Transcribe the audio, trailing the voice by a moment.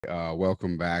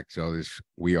Welcome back.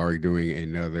 We are doing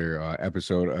another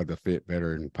episode of the Fit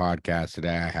Veteran podcast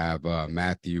today. I have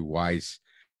Matthew Weiss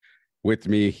with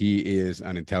me. He is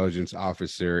an intelligence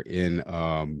officer in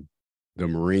the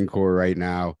Marine Corps right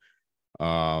now,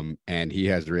 and he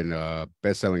has written a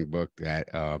best-selling book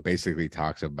that basically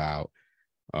talks about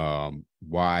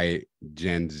why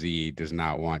Gen Z does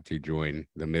not want to join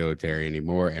the military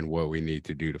anymore and what we need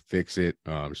to do to fix it,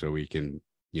 so we can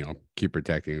keep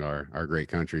protecting our great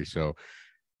country. So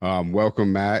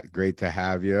welcome, Matt. Great to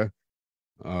have you.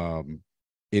 um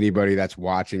Anybody that's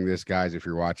watching this, guys, if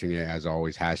you're watching it, as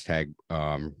always, hashtag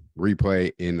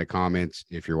replay in the comments.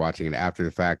 If you're watching it after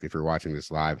the fact, if you're watching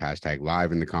this live, hashtag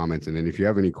live in the comments. And then if you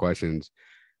have any questions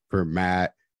for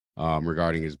Matt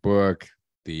regarding his book,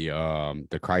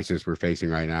 the crisis we're facing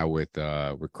right now with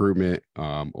recruitment,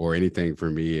 or anything for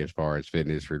me as far as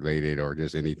fitness related, or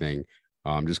just anything,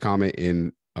 just comment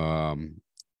in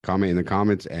the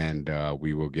comments, and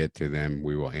we will get to them.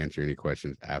 We will answer any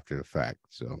questions after the fact.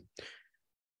 So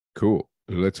cool.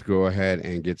 Let's go ahead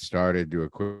and get started. Do a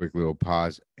quick little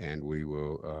pause, and we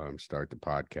will start the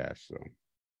podcast. So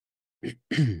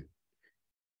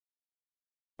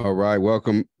all right,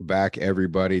 welcome back,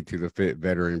 everybody, to the Fit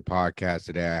Veteran podcast.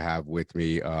 Today I have with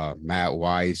me Matt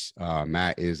Weiss.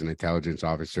 Matt is an intelligence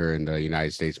officer in the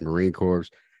United States Marine Corps.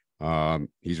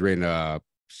 He's written a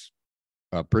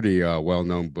pretty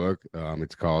well-known book.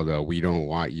 It's called We Don't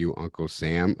Want You, Uncle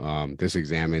Sam. This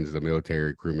examines the military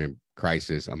recruitment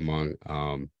crisis among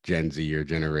Gen Z, or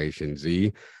Generation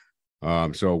Z.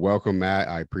 So welcome, Matt.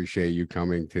 I appreciate you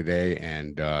coming today,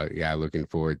 and looking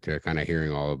forward to kind of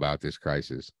hearing all about this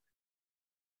crisis.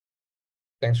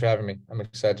 Thanks for having me. I'm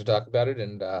excited to talk about it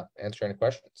and answer any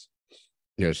questions.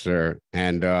 Yes, sir.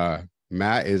 And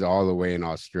Matt is all the way in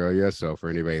Australia. So for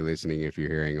anybody listening, if you're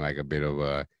hearing like a bit of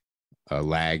a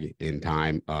lag in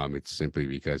time, it's simply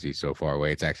because he's so far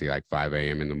away. It's actually like 5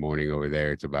 a.m. in the morning over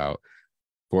there. It's about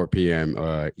 4 p.m.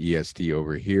 EST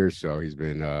over here. So he's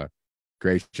been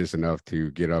gracious enough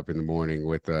to get up in the morning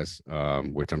with us,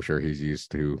 which I'm sure he's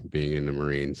used to being in the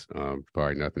Marines.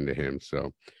 Probably nothing to him.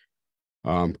 So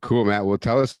cool, Matt. Well,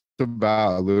 tell us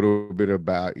about a little bit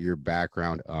about your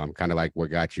background, kind of like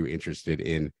what got you interested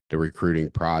in the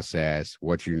recruiting process,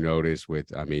 what you noticed with,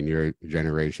 I mean, you're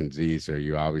Generation Z, so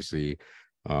you obviously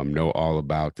know all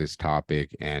about this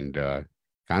topic, and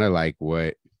kind of like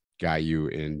what got you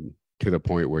in to the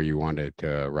point where you wanted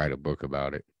to write a book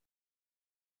about it.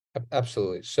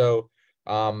 Absolutely. So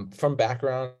from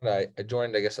background, I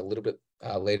joined, I guess, a little bit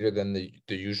later than the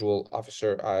usual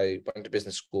officer. I went to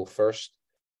business school first,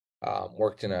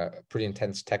 worked in a pretty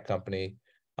intense tech company.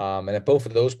 And at both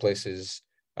of those places,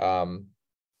 the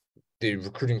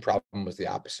recruiting problem was the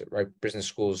opposite, right? Business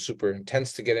school is super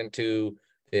intense to get into.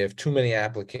 They have too many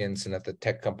applicants. And at the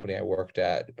tech company I worked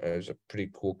at, it was a pretty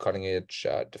cool cutting edge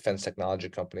defense technology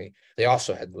company. They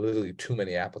also had literally too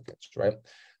many applicants, right?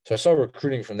 So I saw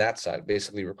recruiting from that side,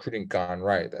 basically recruiting gone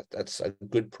right. That's a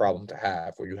good problem to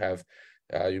have, where you have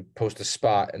you post a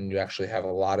spot and you actually have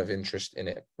a lot of interest in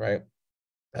it, right?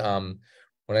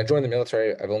 When I joined the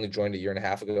military, I've only joined a year and a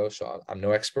half ago, so I'm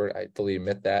no expert. I fully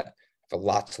admit that. I have a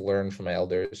lot to learn from my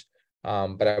elders.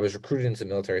 But I was recruited into the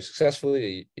military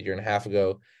successfully a year and a half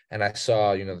ago, and I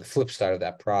saw, the flip side of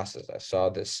that process. I saw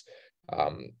this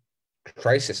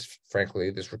crisis,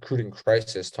 frankly, this recruiting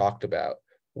crisis talked about,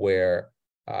 where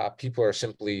people are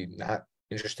simply not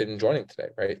interested in joining today,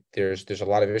 right? There's a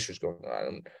lot of issues going on.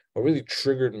 And what really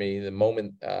triggered me the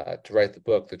moment to write the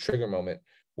book, the trigger moment,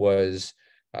 was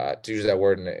to use that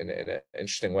word in an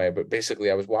interesting way, but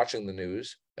basically I was watching the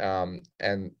news,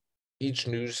 and each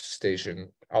news station,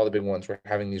 all the big ones, were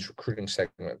having these recruiting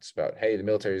segments about, hey, the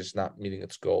military is not meeting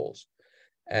its goals.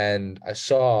 And I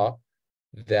saw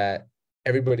that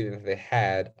everybody that they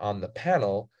had on the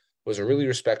panel was a really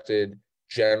respected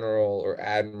general or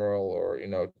admiral or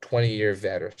 20-year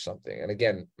vet or something. And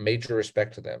again, major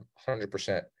respect to them,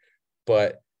 100%.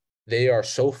 But they are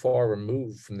so far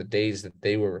removed from the days that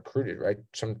they were recruited, right?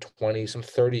 Some 20, some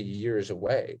 30 years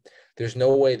away. There's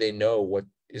no way they know what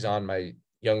is on my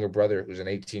younger brother, who's an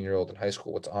 18-year-old in high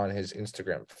school, what's on his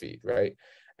Instagram feed, right?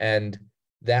 And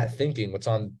that thinking, what's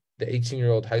on the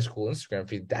 18-year-old high school Instagram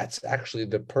feed, that's actually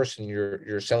the person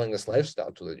you're selling this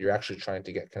lifestyle to, that you're actually trying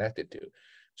to get connected to.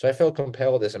 So I felt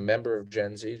compelled as a member of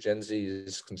Gen Z. Gen Z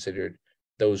is considered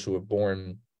those who were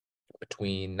born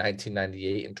between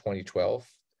 1998 and 2012,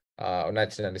 or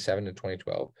 1997 and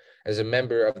 2012. As a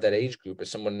member of that age group, as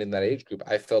someone in that age group,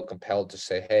 I felt compelled to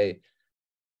say, hey,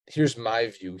 here's my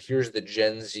view, here's the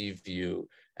Gen Z view,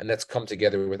 and let's come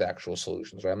together with actual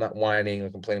solutions, right? I'm not whining or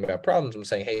complaining about problems. I'm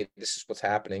saying, hey, this is what's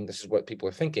happening. This is what people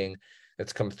are thinking.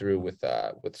 that's come through with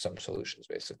some solutions,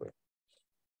 basically.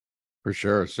 For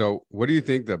sure. So what do you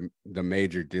think the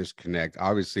major disconnect?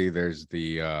 Obviously, there's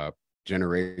the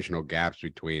generational gaps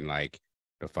between like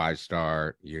the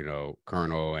 5-star,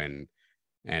 colonel and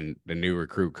the new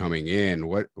recruit coming in.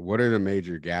 What are the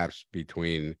major gaps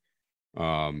between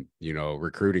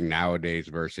recruiting nowadays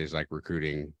versus like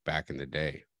recruiting back in the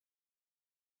day?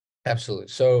 Absolutely.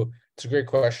 So it's a great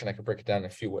question. I can break it down in a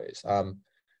few ways.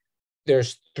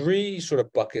 There's three sort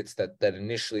of buckets that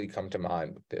initially come to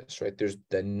mind with this, right? There's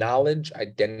the knowledge,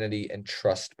 identity, and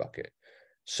trust bucket.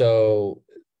 So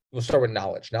we'll start with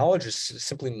knowledge. Knowledge is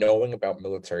simply knowing about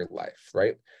military life,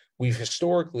 right? We've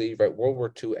historically, right, World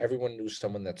War II, everyone knew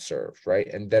someone that served, right?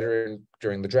 And veteran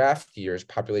during the draft years,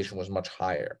 population was much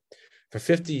higher. For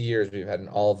 50 years, we've had an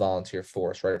all-volunteer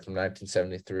force, right, from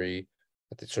 1973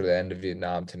 at the sort of end of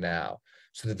Vietnam to now.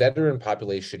 So the veteran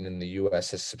population in the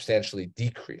U.S. has substantially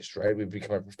decreased, right? We've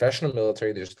become a professional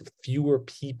military. There's fewer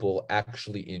people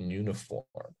actually in uniform,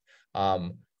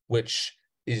 which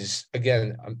is,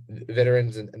 again,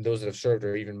 veterans and those that have served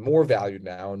are even more valued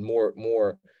now and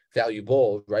more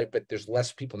valuable, right? But there's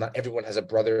less people. Not everyone has a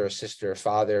brother or sister or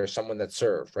father or someone that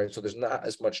served, right? So there's not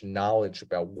as much knowledge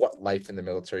about what life in the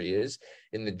military is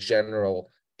in the general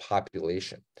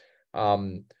population.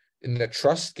 In the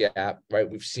trust gap, right,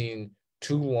 we've seen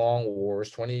 2 long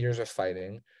wars, 20 years of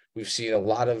fighting. We've seen a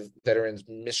lot of veterans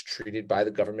mistreated by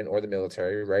the government or the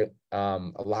military, right?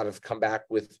 A lot of come back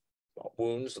with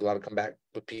wounds, a lot of come back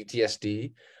with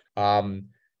PTSD.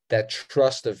 That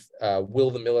trust of will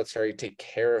the military take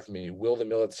care of me? Will the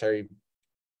military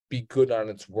be good on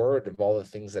its word of all the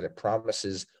things that it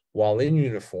promises while in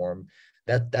uniform?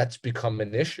 That's become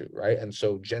an issue, right? And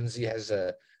so Gen Z has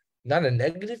not a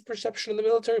negative perception of the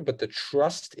military, but the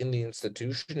trust in the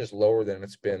institution is lower than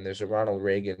it's been. There's a Ronald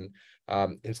Reagan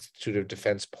Institute of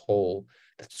Defense poll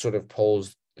that sort of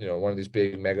polls, one of these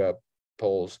big mega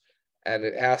polls, and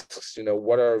it asks,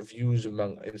 what are views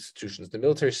among institutions? The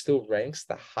military still ranks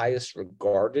the highest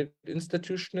regarded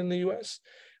institution in the U.S.,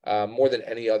 more than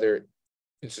any other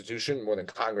institution, more than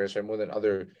Congress, right, more than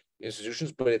other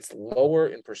institutions, but it's lower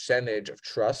in percentage of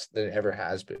trust than it ever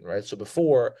has been, right? So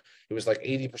before, it was like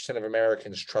 80% of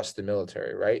Americans trust the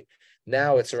military, right?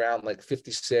 Now it's around like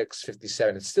 56,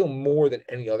 57. It's still more than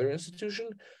any other institution,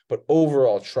 but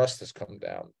overall trust has come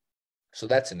down. So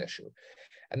that's an issue.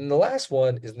 And then the last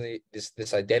one is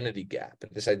this identity gap.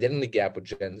 And this identity gap with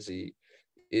Gen Z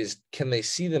is, can they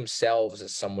see themselves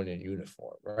as someone in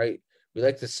uniform, right? We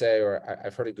like to say, or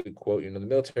I've heard a good quote, the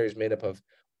military is made up of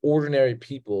ordinary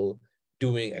people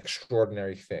doing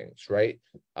extraordinary things, right?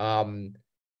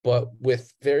 But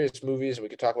with various movies, and we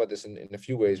could talk about this in a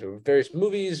few ways, but with various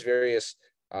movies, various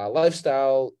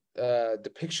lifestyle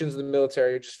depictions of the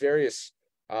military, just various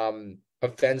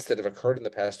events that have occurred in the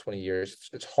past 20 years,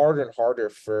 it's harder and harder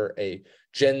for a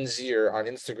Gen Zer on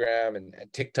Instagram and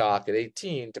TikTok at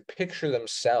 18 to picture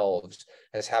themselves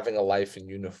as having a life in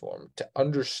uniform, to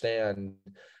understand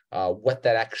what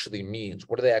that actually means.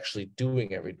 What are they actually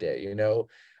doing every day?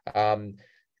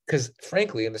 Because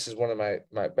frankly, and this is one of my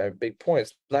big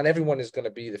points, not everyone is going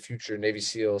to be the future Navy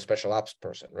SEAL special ops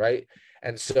person, right?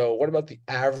 And so what about the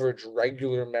average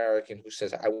regular American who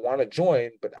says, I want to join,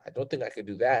 but I don't think I could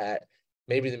do that?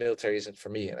 Maybe the military isn't for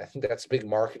me. And I think that's a big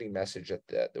marketing message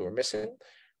that we're missing.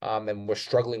 And we're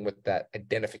struggling with that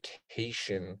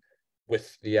identification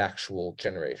with the actual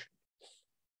generation.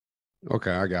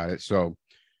 Okay, I got it. So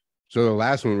the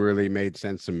last one really made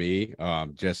sense to me.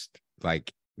 Just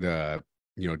like the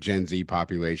Gen Z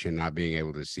population not being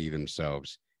able to see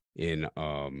themselves in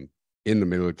the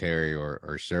military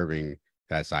or serving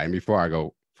that side. And before I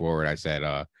go forward, I said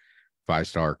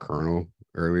 5-star colonel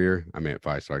earlier. I meant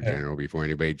 5-star general before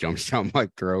anybody jumps down my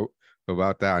throat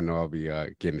about that. I know I'll be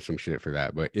getting some shit for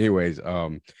that. But anyways,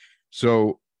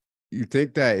 so you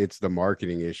think that it's the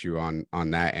marketing issue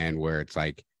on that end where it's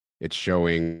like it's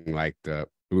showing like the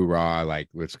hoorah, like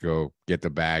let's go get the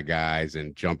bad guys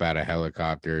and jump out of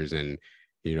helicopters and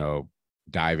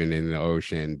diving in the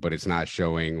ocean, but it's not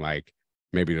showing like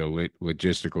maybe the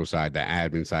logistical side, the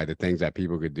admin side, the things that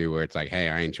people could do where it's like, hey,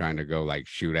 I ain't trying to go like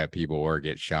shoot at people or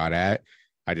get shot at.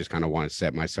 I just kind of want to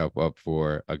set myself up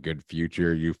for a good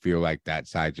future. You feel like that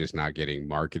side just not getting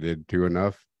marketed to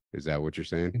enough? Is that what you're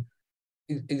saying?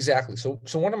 Exactly. So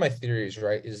one of my theories,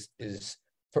 right, is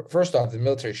first off, the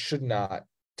military should not,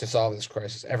 to solve this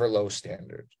crisis, ever low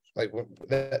standards. Like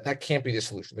that can't be the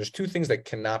solution. There's two things that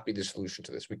cannot be the solution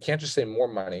to this. We can't just say more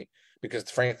money, because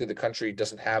frankly, the country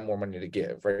doesn't have more money to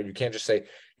give, right? You can't just say,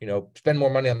 spend more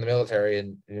money on the military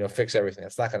and, fix everything.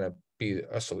 That's not going to be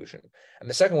a solution. And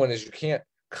the second one is you can't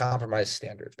compromise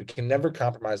standards. We can never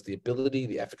compromise the ability,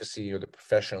 the efficacy, or the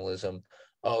professionalism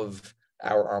of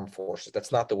our armed forces.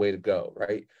 That's not the way to go,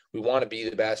 right? We want to be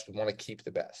the best. We want to keep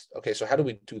the best. Okay, so how do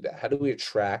we do that? How do we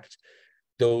attract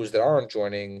those that aren't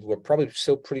joining, who are probably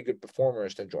still pretty good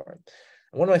performers, to join?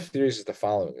 And one of my theories is the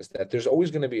following, is that there's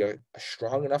always going to be a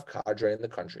strong enough cadre in the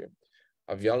country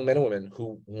of young men and women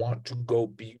who want to go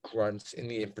be grunts in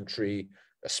the infantry,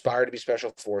 aspire to be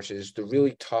special forces, the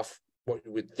really tough, what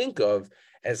you would think of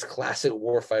as classic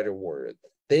warfighter warrior.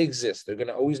 They exist. They're going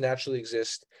to always naturally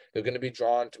exist. They're going to be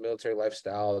drawn to military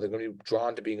lifestyle. They're going to be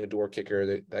drawn to being a door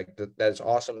kicker. That is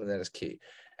awesome, and that is key.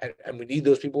 And we need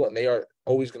those people, and they are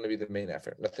always going to be the main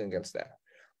effort. Nothing against that.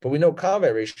 But we know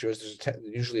combat ratios, there's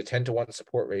usually a 10-to-1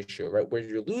 support ratio, right? Where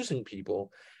you're losing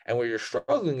people and where you're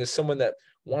struggling is someone that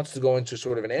wants to go into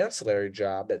sort of an ancillary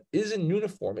job that is in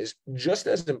uniform, is just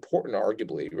as important,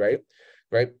 arguably,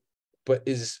 right? But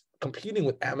is competing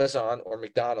with Amazon or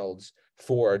McDonald's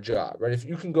for a job, right? If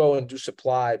you can go and do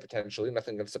supply, potentially,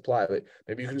 nothing against supply, but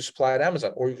maybe you can do supply at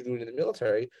Amazon, or you can do it in the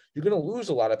military, you're going to lose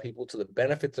a lot of people to the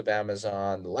benefits of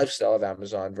Amazon, the lifestyle of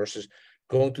Amazon, versus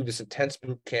going through this intense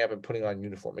boot camp and putting on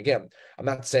uniform. Again, I'm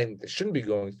not saying they shouldn't be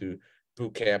going through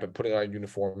boot camp and putting on a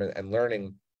uniform and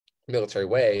learning military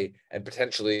way and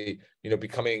potentially,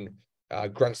 becoming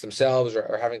grunts themselves,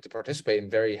 or having to participate in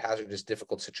very hazardous,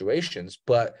 difficult situations.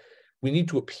 But we need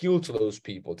to appeal to those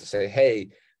people to say, hey,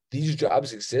 these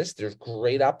jobs exist. There's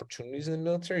great opportunities in the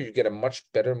military. You get a much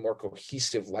better, more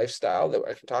cohesive lifestyle that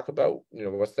I can talk about,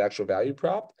 what's the actual value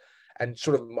prop, and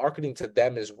sort of marketing to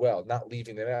them as well, not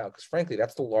leaving them out. Because frankly,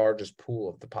 that's the largest pool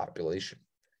of the population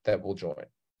that will join.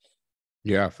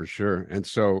 Yeah, for sure. And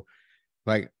so,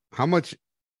 like, how much,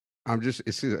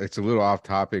 it's a little off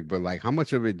topic, but like, how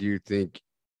much of it do you think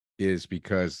is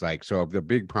because, like, so the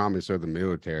big promise of the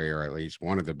military, or at least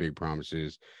one of the big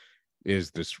promises,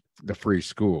 is the free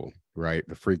school, right?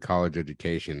 The free college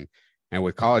education. And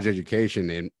with college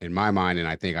education, in my mind, and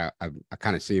I think I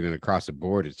kind of see it across the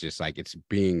board, it's just like it's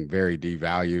being very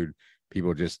devalued.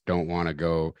 People just don't want to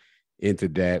go into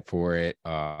debt for it.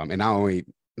 And not only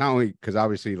because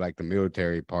obviously, like, the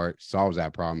military part solves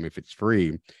that problem if it's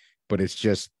free, but it's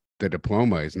just the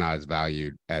diploma is not as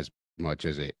valued as much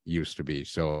as it used to be.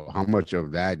 So how much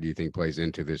of that do you think plays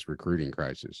into this recruiting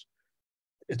crisis?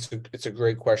 It's a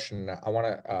great question. I want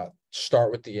to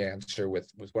start with the answer with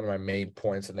one of my main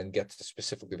points, and then get to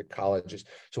specifically the colleges.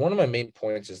 So one of my main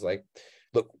points is, like,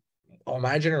 look,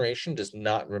 my generation does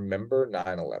not remember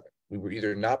 9/11. We were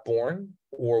either not born,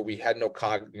 or we had no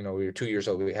we were 2 years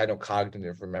old. We had no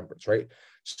cognitive remembrance, right?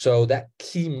 So that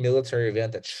key military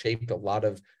event that shaped a lot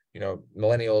of,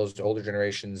 millennials, older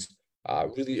generations,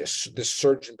 really this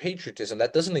surge in patriotism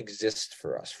that doesn't exist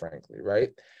for us, frankly,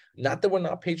 right? Not that we're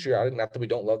not patriotic, not that we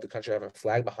don't love the country. I have a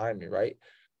flag behind me, right?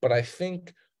 But I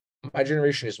think my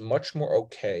generation is much more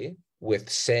okay with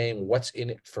saying, what's in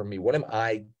it for me? What am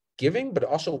I giving, but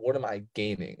also what am I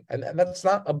gaining? And that's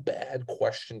not a bad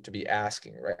question to be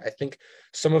asking, right? I think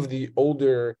some of the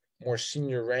older, more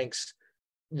senior ranks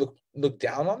look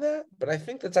down on that, but I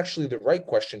think that's actually the right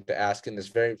question to ask in this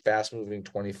very fast moving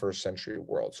 21st century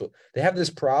world. So they have this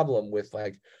problem with,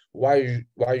 like, why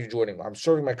are you joining? I'm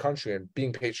serving my country and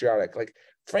being patriotic. Like,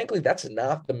 frankly, that's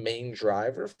not the main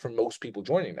driver for most people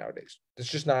joining nowadays. It's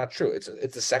just not true. It's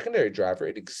a secondary driver.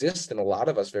 It exists in a lot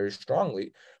of us very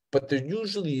strongly, but there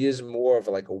usually is more of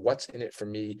like a what's in it for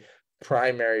me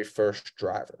primary first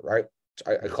driver, right?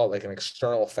 I call it like an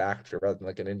external factor rather than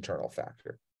like an internal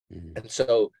factor. Mhm. And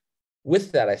so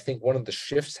with that, I think one of the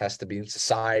shifts has to be in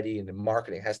society and in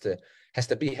marketing has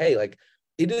to be, hey, like,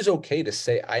 it is okay to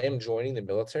say I am joining the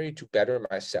military to better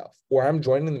myself, or I'm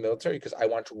joining the military because I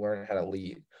want to learn how to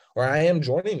lead, or I am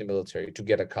joining the military to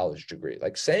get a college degree.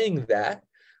 Like, saying that,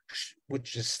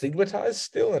 which is stigmatized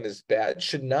still and is bad,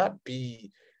 should not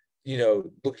be,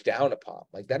 looked down upon.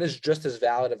 Like, that is just as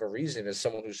valid of a reason as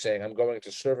someone who's saying I'm going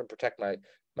to serve and protect my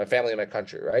family and my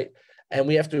country, right? And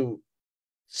we have to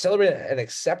celebrate and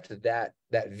accept that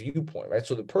viewpoint, right?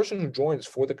 So the person who joins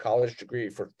for the college degree,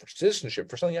 for citizenship,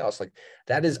 for something else, like,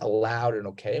 that is allowed and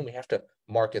okay, and we have to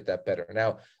market that better.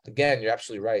 Now, again, you're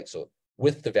absolutely right. So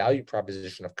with the value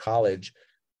proposition of college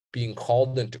being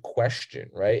called into question,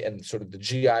 right, and sort of the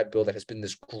GI Bill that has been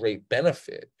this great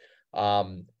benefit,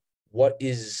 what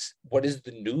is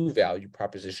the new value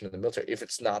proposition of the military if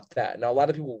it's not that? Now, a lot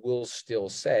of people will still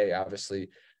say, obviously,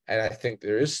 and I think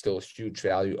there is still a huge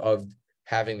value of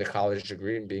having the college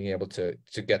degree and being able to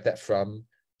get that from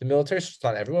the military. So it's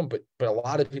not everyone, but a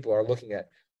lot of people are looking at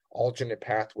alternate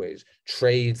pathways,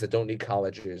 trades that don't need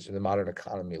colleges in the modern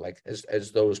economy, like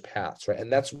as those paths, right?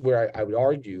 And that's where I would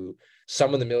argue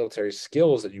some of the military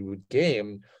skills that you would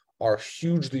gain are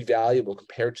hugely valuable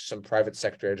compared to some private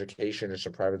sector education or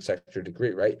some private sector degree,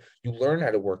 right? You learn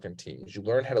how to work in teams, you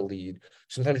learn how to lead.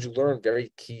 Sometimes you learn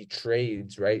very key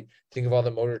trades, right? Think of all the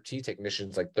motor T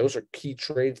technicians, like those are key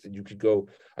trades that you could go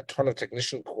a ton of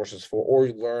technician courses for, or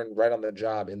you learn right on the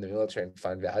job in the military and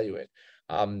find value in.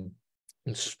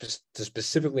 And to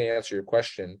specifically answer your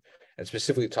question and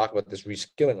specifically talk about this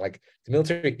reskilling, like the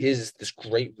military is this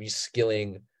great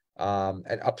reskilling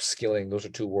and upskilling. Those are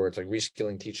two words, like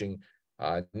reskilling, teaching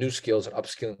new skills, and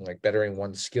upskilling, like bettering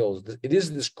one's skills. It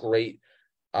is this great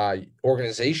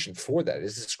organization for that. It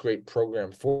is this great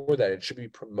program for that. It should be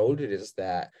promoted as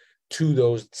that to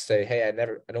those that say, hey,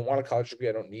 I don't want a college degree,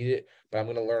 I don't need it, but I'm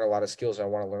going to learn a lot of skills. I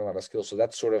want to learn a lot of skills. So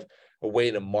that's sort of a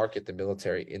way to market the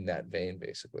military in that vein,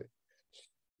 basically.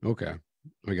 Okay,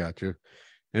 I got you.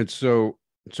 And so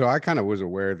I kind of was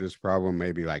aware of this problem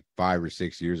maybe like 5 or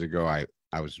 6 years ago. I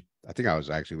think I was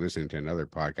actually listening to another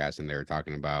podcast and they were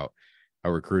talking about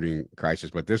a recruiting crisis,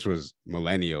 but this was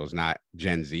millennials, not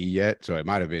Gen Z yet. So it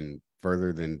might have been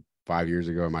further than 5 years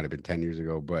ago. It might have been 10 years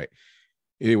ago. But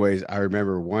anyways, I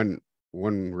remember one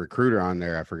recruiter on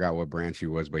there, I forgot what branch he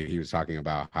was, but he was talking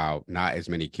about how not as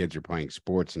many kids are playing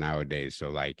sports nowadays. So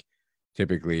like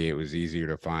typically it was easier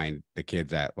to find the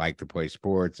kids that like to play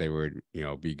sports. They would,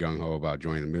 be gung-ho about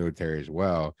joining the military as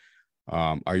well.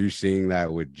 Are you seeing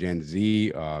that with Gen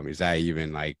Z? Is that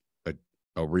even like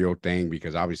a real thing?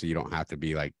 Because obviously you don't have to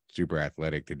be like super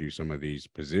athletic to do some of these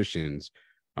positions.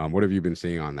 What have you been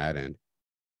seeing on that end?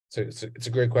 So it's a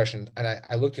great question. And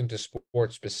I looked into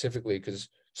sports specifically because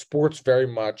sports very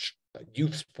much,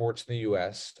 youth sports in the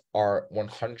US are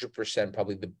 100%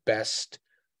 probably the best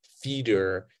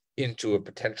feeder into a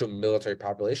potential military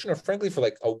population, or frankly for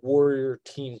like a warrior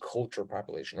team culture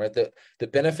population, right? The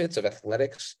benefits of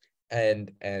athletics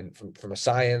and from a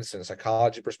science and a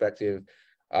psychology perspective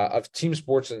of team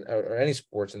sports or any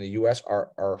sports in the US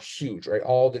are huge, right?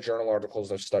 All the journal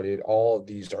articles I've studied, all of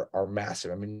these are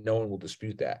massive. I mean, no one will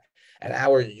dispute that. And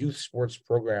our youth sports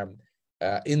program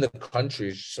in the country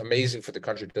is just amazing for the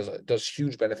country. Does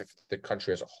huge benefit for the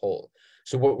country as a whole.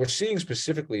 So what we're seeing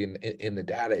specifically in the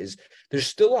data is there's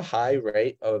still a high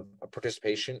rate of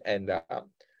participation and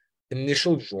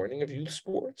initial joining of youth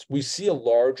sports. We see a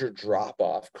larger drop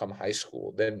off come high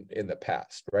school than in the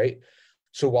past, right?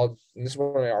 So and this is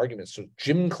one of my arguments, so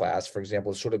gym class, for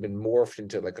example, has sort of been morphed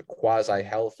into like a quasi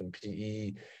health and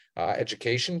PE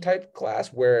education type class,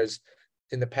 whereas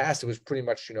in the past it was pretty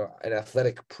much an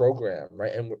athletic program,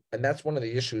 right? And that's one of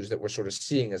the issues that we're sort of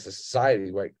seeing as a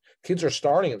society, right? Kids are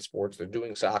starting in sports, they're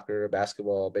doing soccer,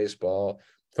 basketball, baseball,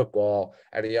 football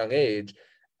at a young age,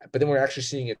 but then we're actually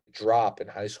seeing it drop in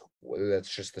high school, whether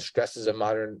that's just the stresses of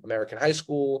modern American high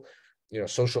school,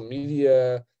 social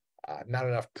media, not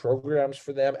enough programs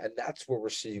for them. And that's where we're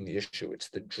seeing the issue. It's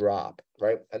the drop,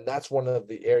 right? And that's one of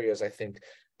the areas I think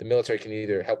the military can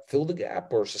either help fill the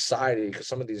gap or society, because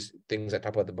some of these things I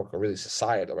talk about in the book are really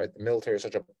societal, right? The military is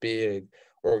such a big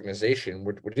organization.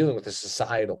 We're dealing with a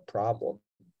societal problem.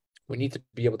 We need to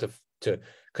be able to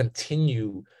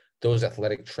continue those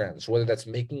athletic trends, whether that's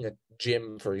making a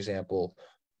gym, for example,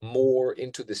 more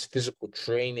into this physical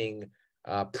training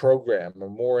program, or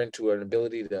more into an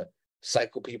ability to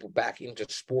cycle people back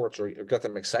into sports, or get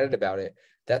them excited about it.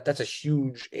 That's a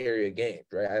huge area gained,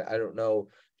 right? I don't know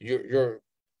your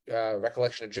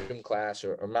recollection of gym class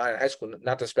or mine in high school,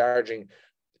 not disparaging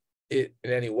it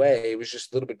in any way. It was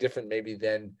just a little bit different maybe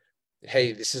than,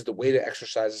 hey, this is the way to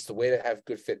exercise, it's the way to have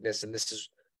good fitness, and this is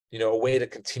a way to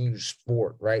continue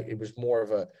sport, right? It was more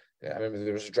of I remember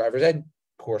there was a driver's ed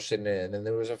course in it, and then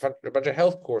there was a bunch of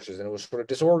health courses, and it was sort of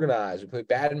disorganized. We played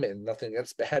badminton, nothing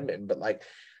against badminton, but like,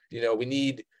 we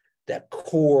need that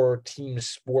core team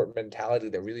sport mentality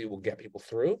that really will get people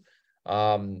through.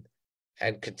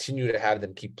 And continue to have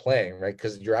them keep playing, right?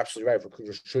 Because you're absolutely right.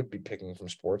 Recruiters should be picking from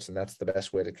sports, and that's the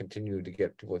best way to continue to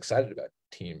get people excited about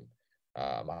team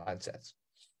mindsets.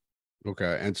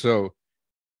 Okay. And so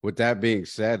with that being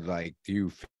said, like, do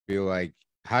you feel like,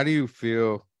 how do you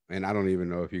feel? And I don't even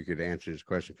know if you could answer this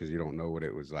question because you don't know what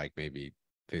it was like maybe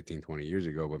 15, 20 years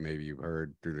ago, but maybe you've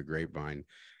heard through the grapevine,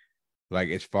 like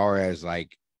as far as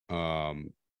like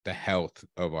the health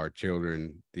of our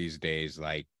children these days,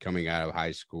 like coming out of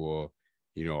high school,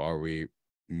 are we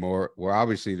more, well,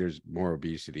 obviously there's more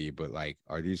obesity, but like,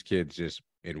 are these kids just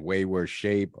in way worse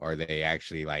shape? Are they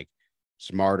actually like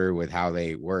smarter with how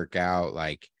they work out?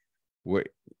 Like, what,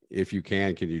 if you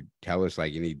can you tell us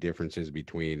like any differences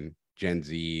between Gen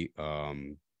Z not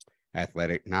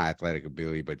athletic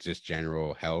ability, but just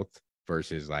general health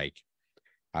versus like,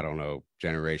 I don't know,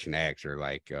 Generation X or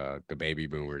like the baby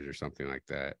boomers or something like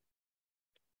that?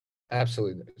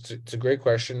 Absolutely. It's a great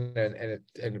question, and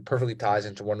it perfectly ties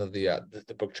into one of the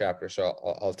book chapters. So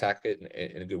I'll attack it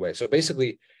in a good way. So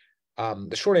basically,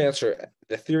 the short answer,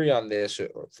 the theory on this,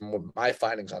 or from what my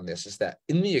findings on this, is that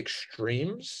in the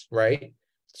extremes, right?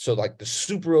 So like the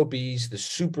super obese, the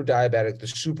super diabetic, the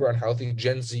super unhealthy,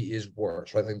 Gen Z is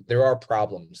worse, right? Like there are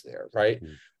problems there, right?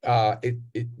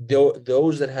 Mm.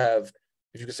 Those that have,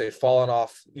 if you could say, fallen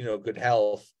off, good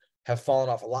health, have fallen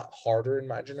off a lot harder in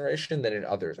my generation than in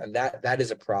others, and that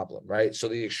is a problem, right? So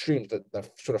the extremes, the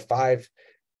sort of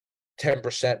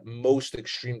 5-10% most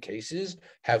extreme cases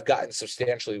have gotten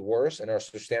substantially worse and are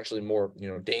substantially more,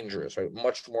 dangerous, right?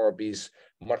 Much more obese,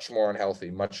 much more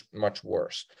unhealthy, much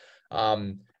worse.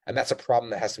 And that's a problem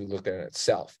that has to be looked at in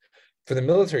itself. For the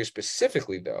military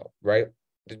specifically, though, right?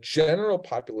 The general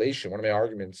population, one of my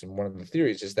arguments and one of the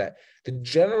theories is that the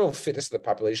general fitness of the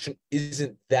population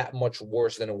isn't that much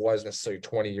worse than it was necessarily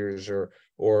 20 years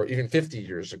or even 50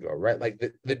 years ago, right? Like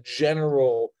the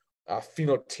general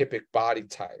phenotypic body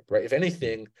type, right? If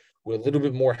anything, we're a little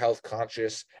bit more health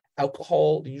conscious.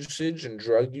 Alcohol usage and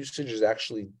drug usage is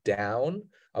actually down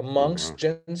Oh, amongst wow.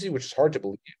 Gen Z, which is hard to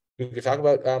believe. We could talk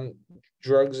about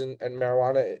drugs and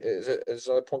marijuana is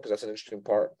another point, because that's an interesting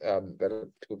part that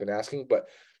people have been asking, but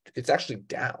it's actually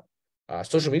down.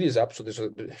 Social media is up, so there's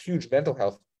a huge mental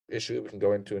health issue that we can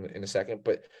go into in a second,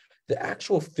 but the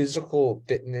actual physical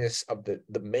fitness of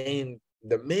the main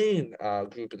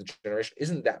group of the generation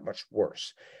isn't that much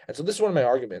worse. And so this is one of my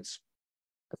arguments.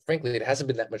 Frankly, it hasn't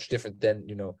been that much different than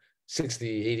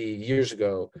 60, 80 years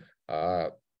ago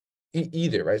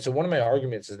either, right? So one of my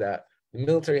arguments is that the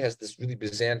military has this really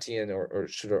Byzantine or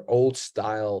sort of old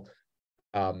style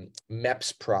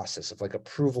MEPS process of like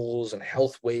approvals and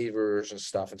health waivers and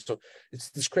stuff. And so it's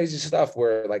this crazy stuff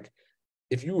where like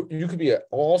if you could be an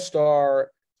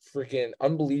all-star freaking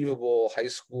unbelievable high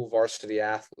school varsity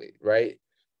athlete, right?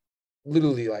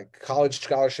 Literally like college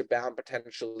scholarship bound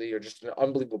potentially, or just an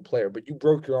unbelievable player, but you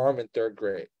broke your arm in third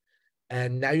grade.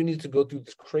 And now you need to go through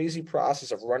this crazy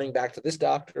process of running back to this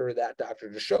doctor or that doctor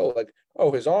to show, like,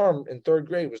 oh, his arm in third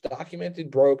grade was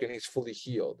documented, broke, and he's fully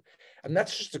healed. And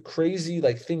that's just a crazy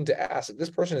like thing to ask. Like, this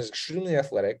person is extremely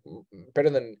athletic, better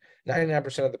than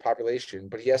 99% of the population,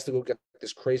 but he has to go get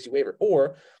this crazy waiver.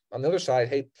 Or on the other side,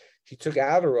 hey, he took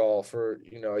Adderall for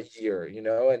a year,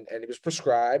 and it was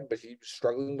prescribed, but he was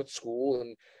struggling with school,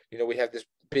 and we have this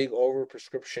big over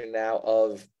prescription now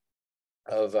of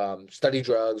study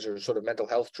drugs or sort of mental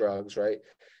health drugs, right?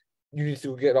 You need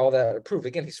to get all that approved.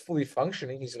 Again, he's fully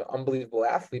functioning. He's an unbelievable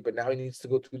athlete, but now he needs to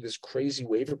go through this crazy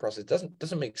waiver process. It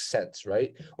doesn't make sense,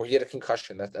 right? Or he had a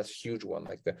concussion. That's a huge one,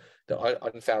 like the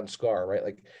unfound scar, right?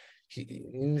 Like but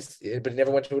he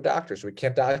never went to a doctor, so he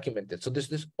can't document it. So there's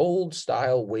this old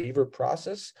style waiver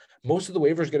process. Most of the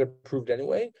waivers get approved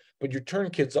anyway, but you turn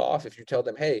kids off if you tell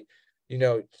them, hey, you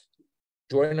know,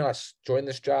 join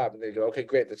this job. And they go, okay,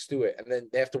 great, let's do it. And then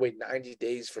they have to wait 90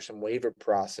 days for some waiver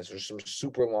process or some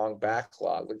super long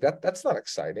backlog. Like that's not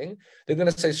exciting. They're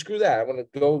going to say, screw that. I want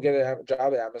to go get a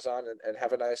job at Amazon and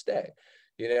have a nice day,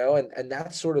 and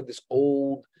that's sort of this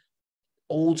old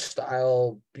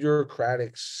style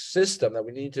bureaucratic system that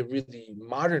we need to really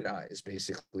modernize,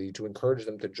 basically, to encourage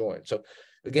them to join. So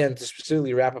again, to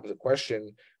specifically wrap up the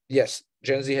question, yes,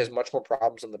 Gen Z has much more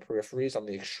problems on the peripheries, on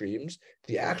the extremes.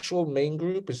 The actual main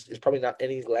group is probably not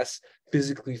any less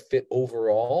physically fit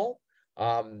overall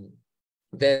than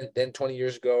 20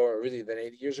 years ago, or really than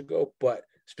 80 years ago. But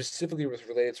specifically with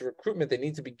related to recruitment, they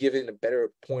need to be given a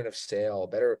better point of sale, a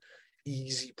better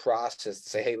easy process to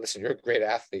say, hey, listen, you're a great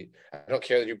athlete. I don't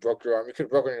care that you broke your arm. You could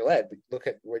have broken your leg, but look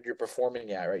at where you're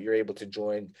performing at, right? You're able to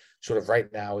join sort of right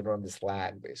now. We don't have this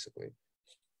lag, basically.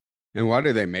 And why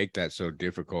do they make that so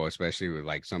difficult, especially with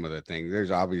like some of the things?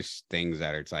 There's obvious things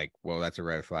that it's like, well, that's a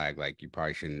red flag. Like you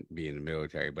probably shouldn't be in the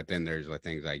military. But then there's like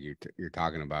things like you're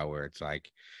talking about where it's like,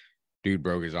 dude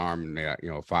broke his arm,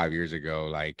 5 years ago.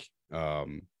 Like,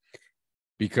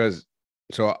 because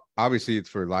so obviously it's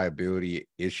for liability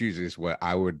issues is what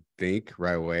I would think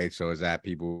right away. So is that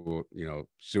people,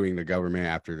 suing the government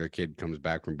after their kid comes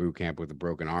back from boot camp with a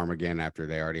broken arm again after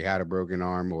they already had a broken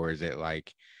arm, or is it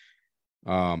like?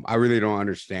 I really don't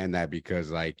understand that because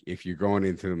like if you're going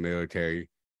into the military,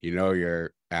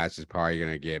 your ass is probably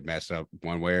gonna get messed up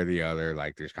one way or the other.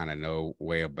 Like there's kind of no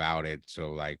way about it. So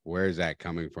like where is that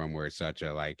coming from where it's such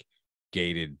a like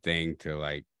gated thing to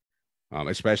like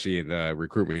especially in the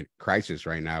recruitment crisis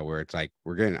right now where it's like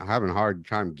we're having a hard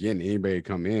time getting anybody to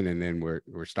come in and then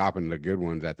we're stopping the good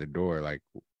ones at the door. Like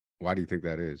why do you think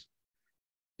that is?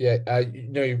 Yeah,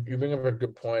 you bring up a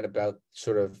good point about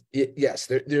sort of yes,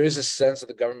 there is a sense of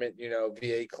the government,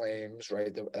 VA claims,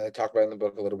 right? I talk about in the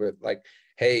book a little bit, like,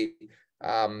 hey,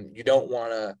 You don't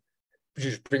want to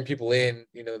just bring people in,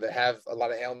 that have a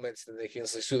lot of ailments, and they can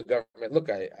easily sue the government. Look,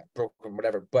 I broke them,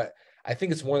 whatever. But I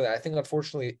think it's more than that. I think,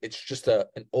 unfortunately, it's just an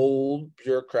old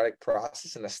bureaucratic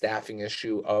process and a staffing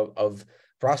issue of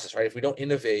process, right? If we don't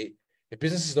innovate, if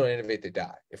businesses don't innovate, they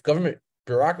die. If government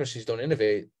bureaucracies don't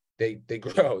innovate, they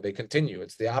grow, they continue.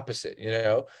 It's the opposite,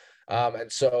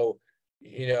 and so,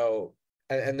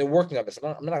 and they're working on this.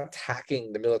 I'm not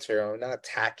attacking the military. I'm not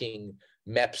attacking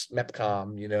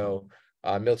MEPCOM,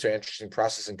 military interesting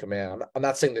processing command. I'm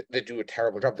not saying that they do a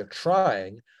terrible job. They're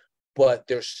trying, but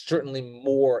there's certainly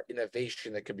more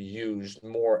innovation that could be used,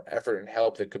 more effort and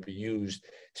help that could be used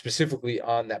specifically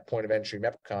on that point of entry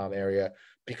MEPCOM area,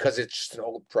 because it's just an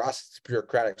old process. It's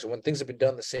bureaucratic. So when things have been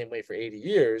done the same way for 80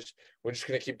 years, we're just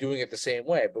going to keep doing it the same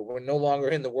way. But we're no longer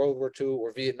in the World War II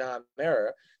or Vietnam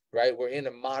era, right? We're in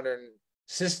a modern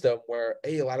system where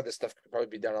a lot of this stuff could probably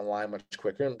be done online much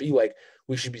quicker, and B, like,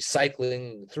 we should be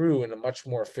cycling through in a much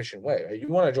more efficient way. Right? You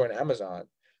want to join Amazon,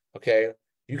 okay?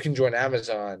 You can join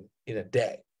Amazon in a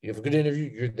day. You have a good interview,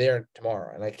 you're there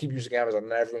tomorrow. And I keep using Amazon.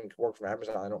 Not everyone can work from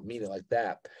Amazon. I don't mean it like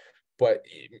that, but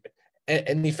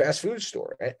any fast food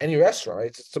store, any restaurant, right?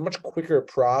 It's a much quicker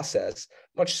process,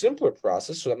 much simpler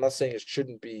process. So I'm not saying it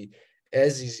shouldn't be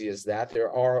as easy as that.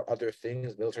 There are other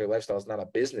things. Military lifestyle is not a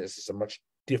business. It's a much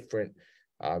different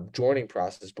joining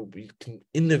process, but we can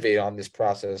innovate on this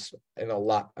process in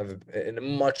a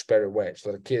much better way.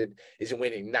 So the kid isn't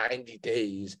waiting 90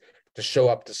 days to show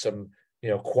up to some,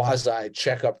 quasi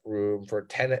checkup room for a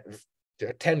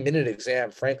 10-minute exam.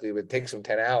 Frankly, it would take him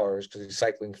 10 hours because he's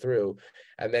cycling through.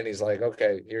 And then he's like,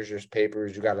 okay, here's your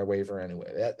papers. You got a waiver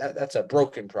anyway. That's a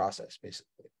broken process,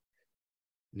 basically.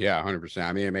 Yeah, 100%.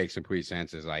 I mean, it makes complete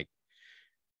sense. Is like,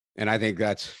 and I think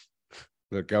that's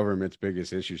the government's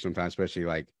biggest issue sometimes, especially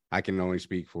like I can only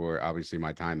speak for obviously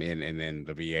my time in and then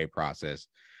the VA process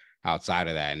outside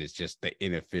of that. And it's just the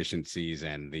inefficiencies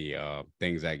and the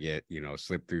things that get,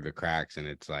 slipped through the cracks. And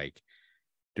it's like,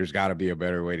 there's got to be a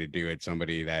better way to do it.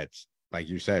 Somebody that's, like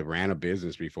you said, ran a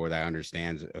business before, that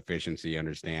understands efficiency,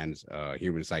 understands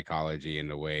human psychology, and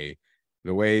the way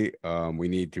we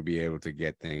need to be able to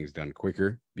get things done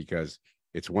quicker, because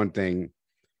it's one thing.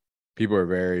 People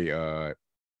are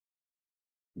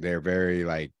they're very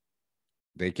like,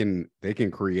 they can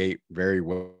create very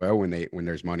well when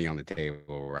there's money on the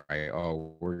table, right?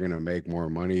 Oh, we're going to make more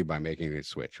money by making it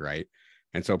switch, right?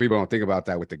 And so people don't think about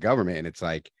that with the government. And it's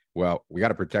like, well, we got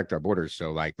to protect our borders.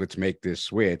 So like, let's make this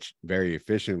switch very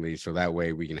efficiently. So that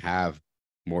way we can have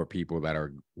more people that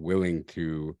are willing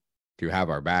to have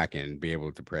our back and be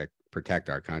able to protect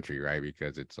our country. Right.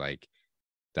 Because it's like,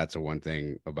 that's the one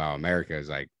thing about America is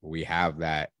like, we have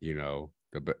that, the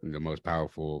most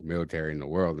powerful military in the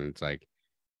world. And it's like,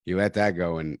 you let that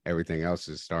go and everything else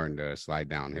is starting to slide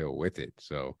downhill with it.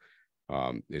 So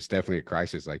it's definitely a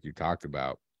crisis like you talked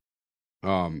about.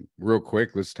 Real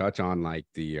quick, let's touch on like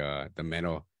the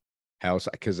mental health,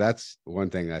 because that's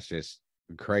one thing that's just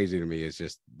crazy to me, is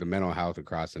just the mental health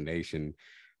across the nation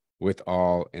with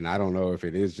all, and I don't know if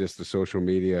it is just the social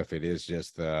media, if it is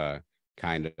just the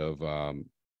kind of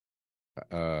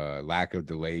lack of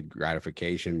delayed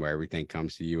gratification where everything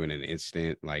comes to you in an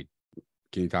instant. Like,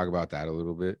 can you talk about that a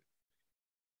little bit?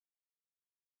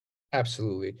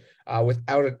 Absolutely.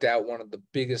 Without a doubt, one of the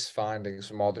biggest findings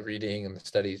from all the reading and the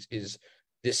studies is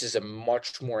this is a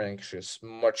much more anxious,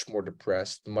 much more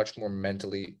depressed, much more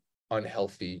mentally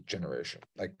unhealthy generation.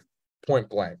 Like, point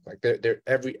blank. Like,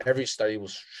 every study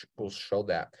will show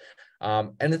that.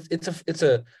 And it's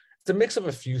a mix of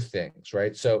a few things,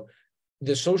 right? So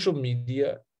the social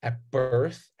media at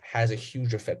birth has a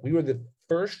huge effect. We were the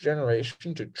first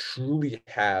generation to truly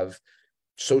have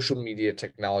social media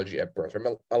technology at birth.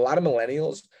 Remember, a lot of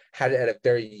millennials had it at a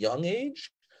very young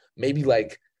age, maybe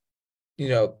like,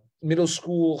 middle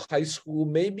school, high school,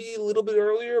 maybe a little bit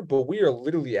earlier, but we are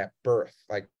literally at birth.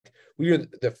 Like, we are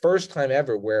the first time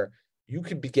ever where you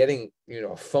could be getting,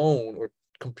 a phone or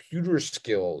computer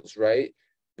skills, right?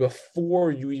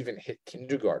 Before you even hit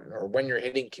kindergarten, or when you're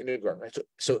hitting kindergarten, right?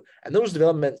 So and those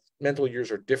developmental years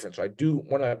are different. So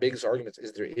one of my biggest arguments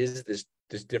is there is this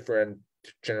different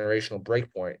generational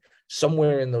breakpoint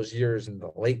somewhere in those years in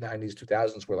the late 90s,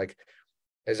 2000s, where like,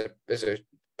 as a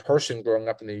person growing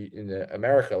up in the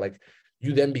America, like,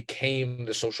 you then became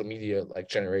the social media like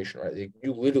generation, right? Like,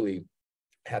 you literally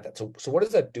had that. So what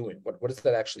is that doing? What is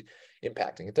that actually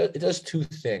impacting? It does two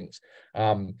things.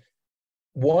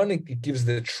 One, it gives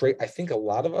the trait. I think a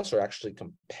lot of us are actually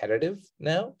competitive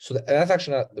now. So that's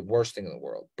actually not the worst thing in the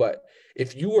world. But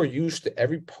if you are used to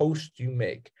every post you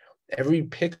make, every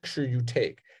picture you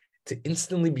take, to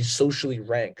instantly be socially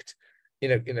ranked,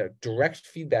 in a direct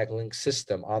feedback link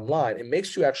system online, it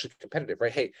makes you actually competitive,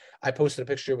 right? Hey, I posted a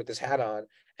picture with this hat on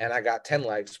and I got 10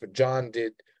 likes, but John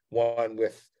did one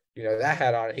with that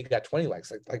hat on and he got 20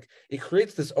 likes. Like it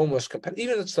creates this almost competitive,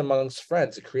 even if it's amongst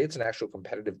friends, it creates an actual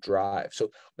competitive drive. So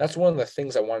that's one of the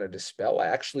things I want to dispel.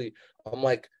 I'm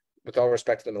like, with all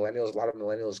respect to the millennials, a lot of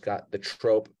millennials got the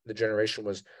trope, the generation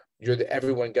was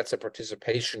everyone gets a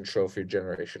participation trophy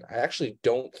generation. I actually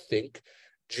don't think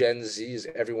Gen Z's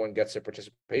everyone gets a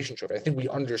participation trophy. I think we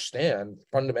understand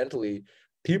fundamentally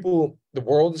the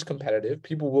world is competitive,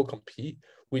 people will compete.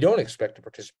 We don't expect a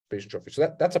participation trophy.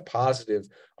 So that's a positive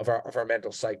of our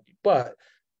mental psyche. But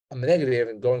on the negative,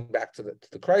 and going back to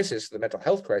the crisis, the mental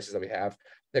health crisis that we have,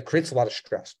 that creates a lot of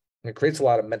stress. And it creates a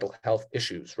lot of mental health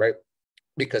issues, right?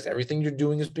 Because everything you're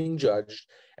doing is being judged,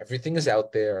 everything is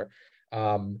out there.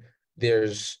 Um,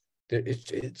 it's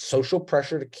social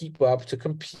pressure to keep up, to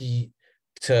compete,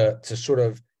 to sort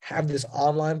of have this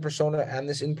online persona and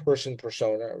this in-person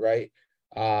persona, right?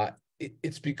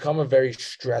 It's become a very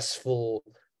stressful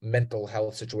mental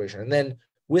health situation. And then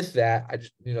with that, I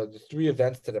just, the three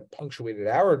events that have punctuated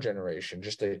our generation,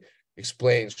 just to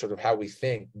explain sort of how we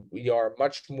think, we are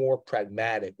much more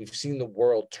pragmatic. We've seen the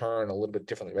world turn a little bit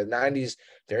differently. Right? The 90s,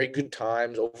 very good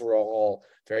times overall,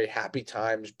 very happy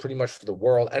times, pretty much for the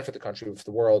world and for the country, but for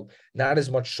the world, not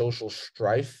as much social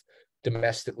strife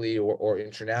domestically or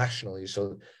internationally.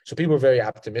 So people are very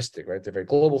optimistic, right? They're very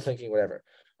global thinking, whatever.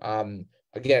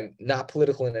 Again, not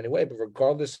political in any way, but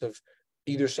regardless of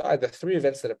either side, the three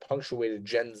events that have punctuated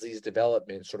Gen Z's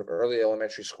development, sort of early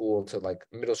elementary school to like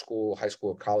middle school, high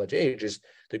school, college age, is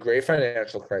the great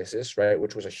financial crisis, right,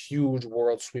 which was a huge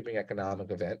world sweeping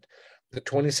economic event. The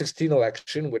 2016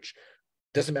 election, which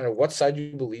doesn't matter what side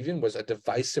you believe in, was a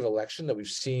divisive election that we've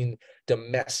seen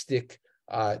domestic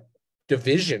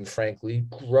division, frankly,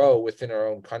 grow within our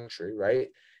own country, right?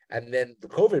 And then the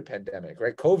COVID pandemic,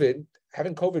 right?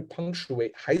 Having COVID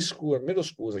punctuate high school or middle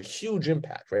school is a huge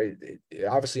impact, right? It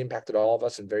obviously impacted all of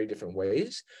us in very different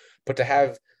ways, but to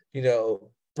have,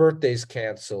 birthdays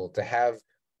canceled, to have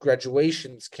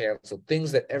graduations canceled,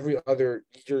 things that every other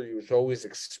year you would always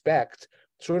expect,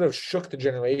 sort of shook the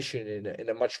generation in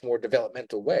a much more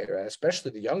developmental way, right?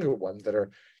 Especially the younger ones that are,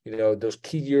 those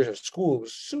key years of school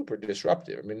was super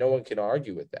disruptive. I mean, no one can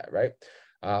argue with that, right?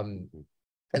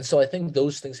 And so I think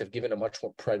those things have given a much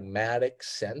more pragmatic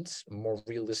sense, more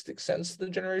realistic sense to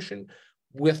the generation,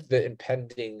 with the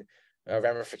impending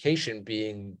ramification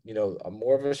being, a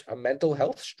more of a mental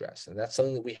health stress. And that's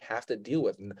something that we have to deal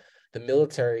with. And the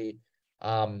military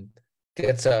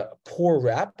gets a poor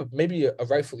rap, but maybe a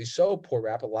rightfully so poor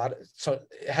rap. So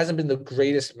it hasn't been the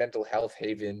greatest mental health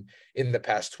haven in the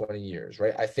past 20 years,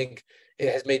 right? I think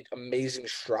it has made amazing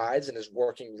strides and is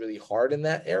working really hard in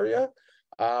that area.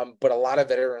 But a lot of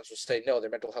veterans will say, no, their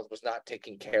mental health was not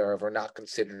taken care of or not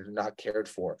considered or not cared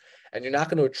for. And you're not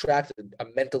going to attract a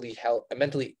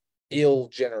mentally ill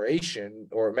generation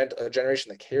or a generation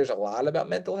that cares a lot about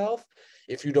mental health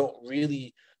if you don't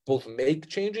really both make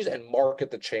changes and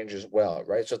market the change as well,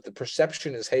 right? So if the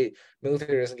perception is, hey,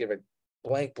 military doesn't give a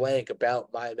blank about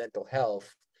my mental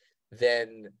health,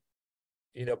 then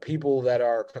people that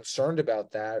are concerned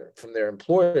about that from their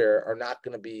employer are not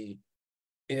going to be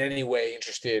in any way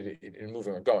interested in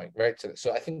moving or going, right?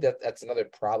 So I think that's another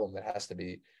problem that has to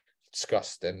be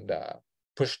discussed and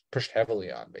pushed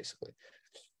heavily on, basically.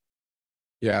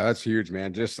 Yeah, that's huge,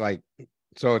 man. Just like,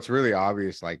 so it's really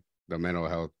obvious, like the mental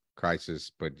health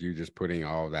crisis, but you just putting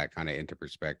all of that kind of into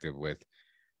perspective with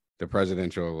the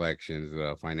presidential elections,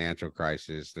 the financial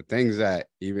crisis, the things that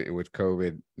even with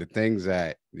COVID, the things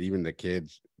that even the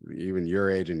kids, even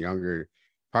your age and younger,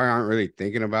 probably aren't really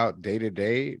thinking about day to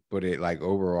day, but it like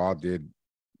overall did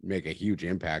make a huge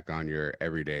impact on your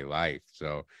everyday life.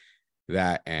 So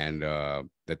that and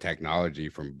the technology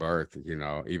from birth,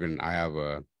 even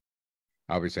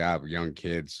obviously I have young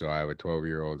kids, so I have a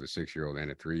 12-year-old, a 6-year-old,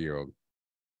 and a 3-year-old.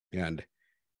 And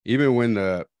even when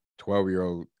the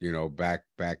 12-year-old,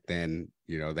 back then,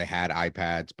 they had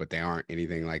iPads, but they aren't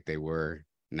anything like they were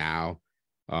now.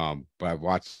 But I've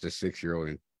watched the 6-year-old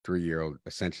and 3-year-old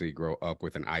essentially grow up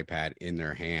with an iPad in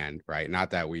their hand, right?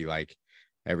 Not that we like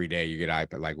every day you get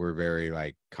iPad, like we're very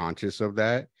like conscious of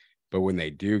that. But when they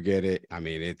do get it, I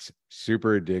mean, it's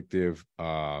super addictive.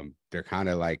 They're kind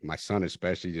of like my son,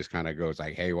 especially, just kind of goes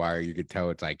like haywire. You could tell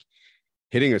it's like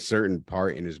hitting a certain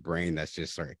part in his brain that's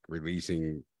just like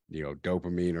releasing,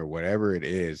 dopamine or whatever it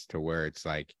is, to where it's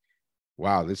like,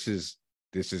 wow, this is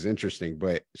interesting.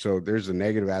 But so there's the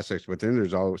negative aspects, but then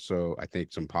there's also, I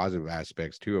think, some positive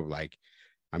aspects too of like,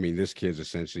 I mean, this kid's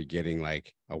essentially getting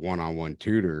like a one-on-one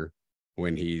tutor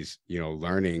when he's,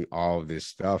 learning all of this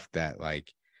stuff that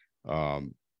like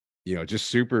Just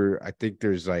super. I think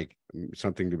there's like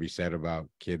something to be said about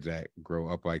kids that grow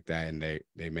up like that, and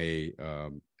they may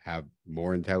have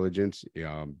more intelligence,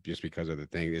 just because of the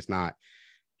thing. It's not,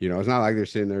 it's not like they're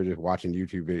sitting there just watching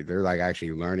YouTube videos. They're like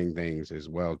actually learning things as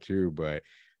well too. But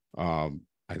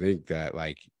I think that,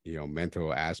 like,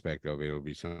 mental aspect of it will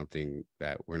be something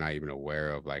that we're not even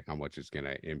aware of, like how much it's going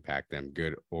to impact them,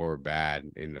 good or bad,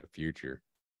 in the future.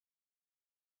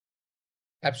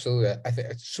 Absolutely. I think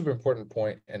it's a super important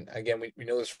point. And again, we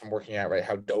know this from working out, right?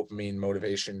 How dopamine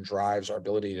motivation drives our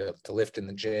ability to lift in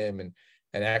the gym and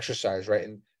exercise, right?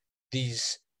 And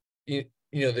these,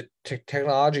 the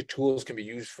technology tools can be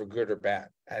used for good or bad.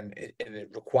 And it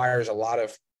requires a lot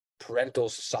of parental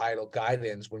societal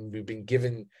guidance when we've been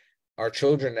given our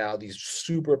children now these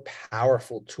super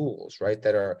powerful tools, right?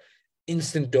 That are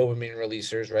instant dopamine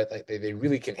releasers, right? Like they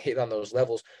really can hit on those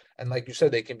levels. And like you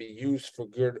said, they can be used for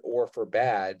good or for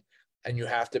bad. And you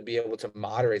have to be able to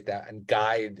moderate that and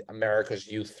guide America's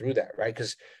youth through that, right?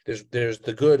 Because there's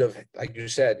the good of, like you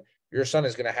said, your son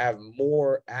is going to have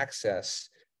more access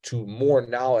to more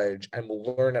knowledge and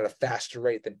will learn at a faster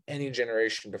rate than any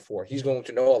generation before. He's going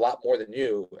to know a lot more than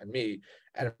you and me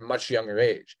at a much younger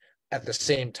age. At the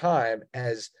same time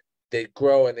as they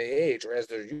grow and they age, or as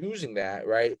they're using that,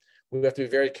 right? We have to be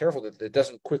very careful that it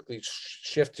doesn't quickly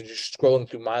shift to just scrolling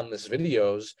through mindless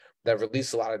videos that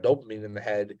release a lot of dopamine in the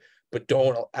head, but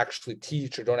don't actually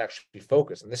teach or don't actually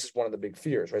focus. And this is one of the big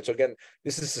fears, right? So again,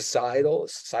 this is societal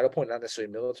point, not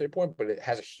necessarily a military point, but it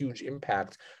has a huge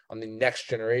impact on the next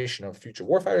generation of future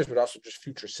warfighters, but also just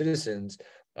future citizens,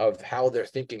 of how they're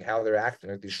thinking, how they're acting,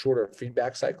 like these shorter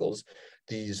feedback cycles,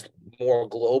 these more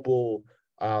global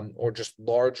or just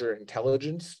larger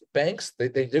intelligence banks, they're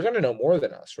going to know more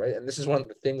than us, right? And this is one of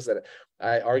the things that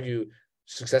I argue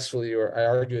successfully, or I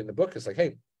argue in the book, is like,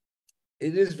 hey,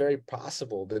 it is very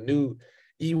possible the new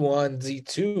E1,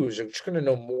 Z2s are just going to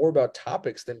know more about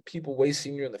topics than people way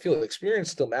senior in the field.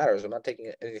 Experience still matters. I'm not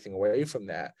taking anything away from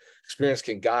that. Experience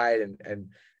can guide and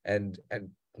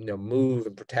move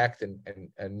and protect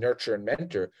and nurture and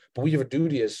mentor. But we have a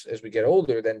duty as we get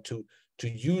older then to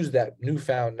use that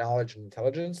newfound knowledge and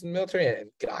intelligence in the military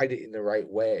and guide it in the right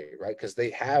way, right? Because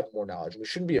they have more knowledge. We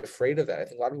shouldn't be afraid of that. I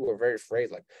think a lot of people are very afraid,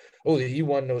 like, oh, the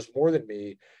E1 knows more than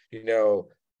me,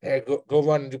 hey, go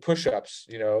run and do push-ups.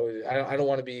 I don't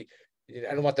want to be,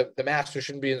 I don't want the master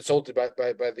shouldn't be insulted by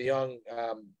the young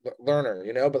learner,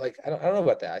 but like, I don't know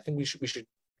about that. I think we should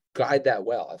guide that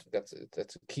well. I think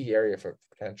that's a key area for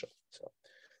potential. So.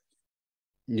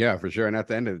 Yeah, for sure. And at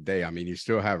the end of the day, I mean, you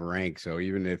still have rank. So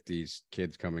even if these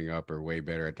kids coming up are way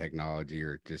better at technology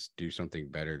or just do something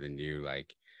better than you,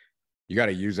 like, you got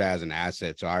to use that as an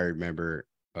asset. So I remember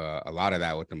a lot of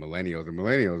that with the millennials. The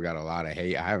millennials got a lot of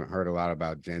hate. I haven't heard a lot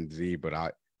about Gen Z, but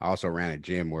I also ran a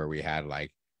gym where we had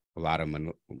like a lot of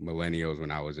millennials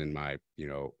when I was in my,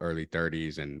 early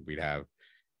 30s, and we'd have,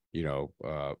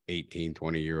 18,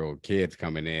 20-year-old kids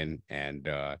coming in. And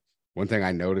one thing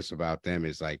I noticed about them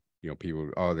is like, people,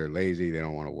 oh, they're lazy, they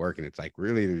don't want to work. And it's like,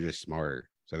 really, they're just smarter.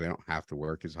 So they don't have to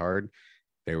work as hard.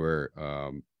 They were,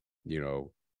 you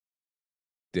know,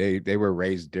 they were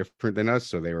raised different than us,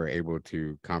 so they were able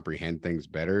to comprehend things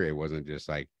better. It wasn't just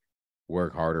like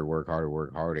work harder, work harder,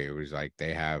 work harder. It was like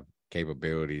they have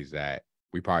capabilities that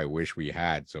we probably wish we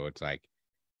had. So it's like,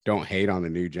 don't hate on the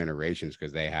new generations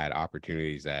because they had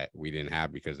opportunities that we didn't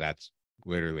have, because that's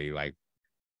literally like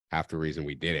half the reason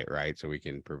we did it, right? So we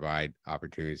can provide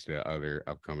opportunities to other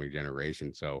upcoming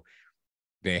generations. So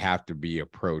they have to be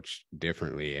approached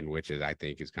differently, and which is, I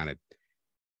think, is kind of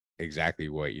exactly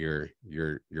what your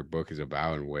book is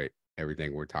about, and what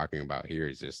everything we're talking about here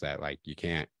is just that, like, you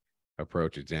can't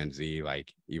approach a Gen Z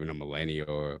like even a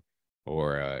millennial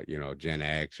or Gen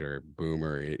X or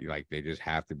boomer. Like, they just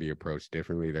have to be approached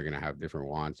differently. They're going to have different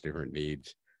wants, different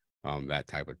needs, that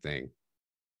type of thing.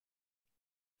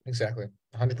 Exactly.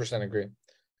 100% agree.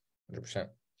 100%.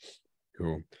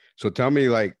 Cool. So tell me,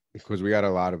 like, because we got a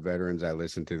lot of veterans that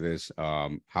listen to this,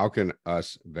 how can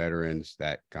us veterans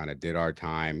that kind of did our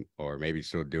time, or maybe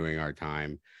still doing our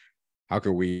time, how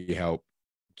can we help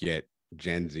get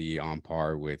Gen Z on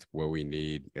par with what we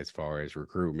need as far as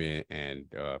recruitment and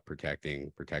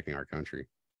protecting our country?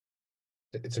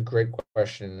 It's a great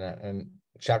question, and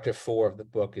chapter 4 of the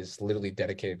book is literally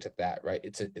dedicated to that, right?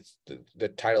 It's the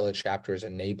title of the chapter is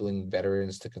 "Enabling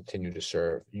Veterans to Continue to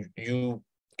Serve." You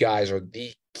guys are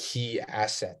the key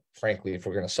asset, frankly, if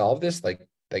we're going to solve this. Like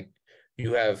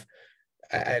you have,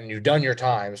 and you've done your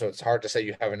time, so it's hard to say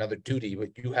you have another duty,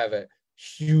 but you have a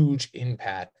huge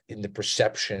impact in the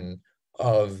perception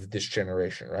of this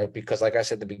generation, right? Because, like I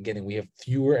said at the beginning, we have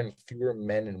fewer and fewer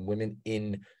men and women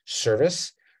in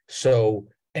service. So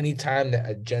anytime that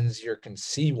a Gen Zer can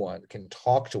see one, can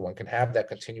talk to one, can have that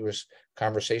continuous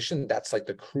conversation, that's like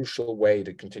the crucial way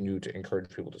to continue to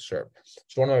encourage people to serve.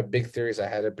 So one of my big theories, I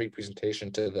had a big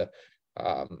presentation to the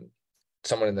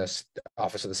someone in the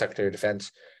office of the Secretary of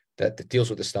Defense that deals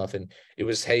with this stuff, and it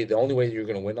was, hey, the only way you're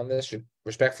going to win on this,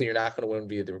 respectfully, you're not going to win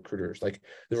via the recruiters. Like,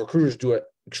 the recruiters do an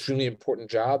extremely important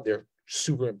job; they're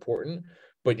super important,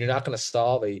 but you're not going to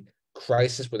solve a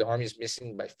crisis where the army is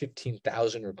missing by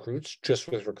 15,000 recruits just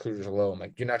with recruiters alone.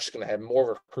 Like, you're not just going to have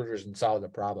more recruiters and solve the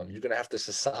problem. You're going to have to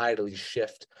societally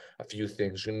shift a few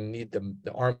things. You're going to need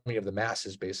the army of the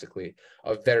masses, basically,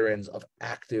 of veterans, of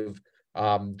active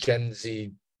Gen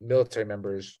Z military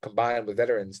members combined with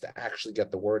veterans to actually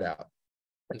get the word out.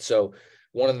 And so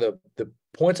one of the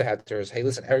points I had there is, hey,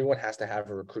 listen, everyone has to have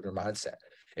a recruiter mindset.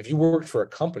 If you worked for a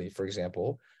company, for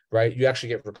example, right, you actually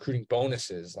get recruiting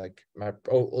bonuses. Like my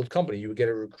old company, you would get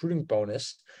a recruiting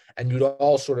bonus, and you'd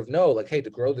all sort of know, like, hey, to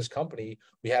grow this company,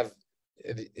 we have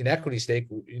an equity stake.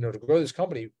 To grow this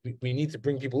company, we need to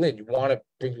bring people in. You want to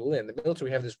bring people in. The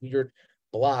military, we have this weird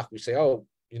block. We say, oh,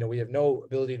 we have no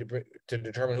ability to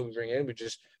determine who we bring in. We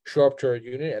just show up to our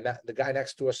unit, and that the guy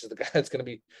next to us is the guy that's going to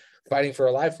be fighting for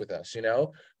our life with us.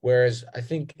 Whereas I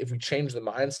think if we change the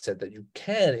mindset that you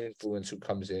can influence who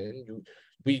comes in,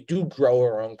 we do grow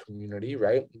our own community,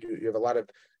 right? You have a lot of,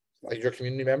 like, your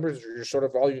community members, you're sort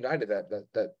of all united.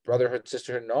 That brotherhood,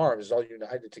 sisterhood in arms is all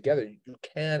united together. You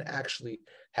can actually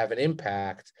have an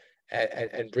impact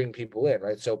and bring people in,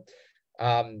 right? So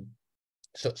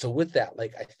with that,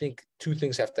 like, I think two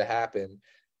things have to happen.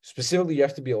 Specifically, you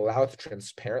have to be allowed to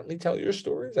transparently tell your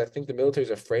stories. I think the military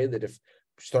is afraid that if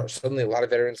suddenly a lot of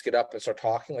veterans get up and start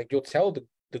talking, like, you'll tell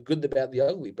the good, the bad, the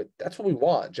ugly, but that's what we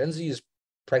want. Gen Z is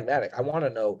pragmatic. I want to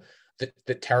know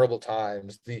the terrible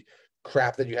times, the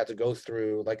crap that you had to go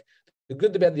through. Like, the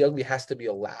good, the bad, the ugly has to be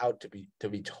allowed to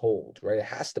be told, right? It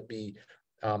has to be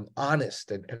honest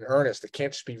and earnest. It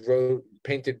can't just be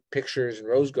painted pictures and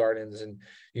rose gardens. And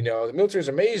the military is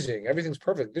amazing, everything's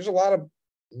perfect. There's a lot of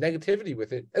negativity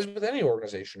with it, as with any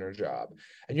organization or job,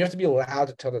 and you have to be allowed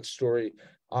to tell that story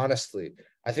honestly.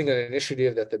 I think an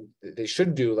initiative that they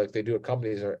should do, like they do at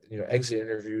companies, are exit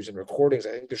interviews and recordings.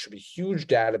 I think there should be huge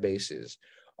databases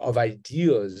of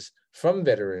ideas from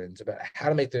veterans about how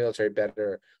to make the military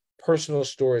better, personal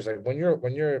stories. Like, when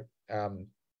you're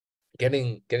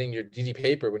getting your DD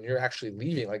paper, when you're actually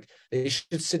leaving, like, they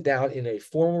should sit down in a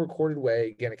formal recorded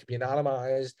way. Again, it could be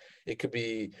anonymized, it could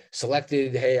be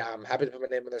selected, hey, I'm happy to put my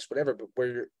name on this, whatever. But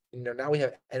where now we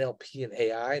have NLP and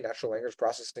AI, natural language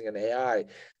processing, and AI,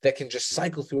 that can just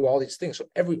cycle through all these things. So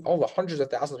all the hundreds of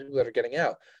thousands of people that are getting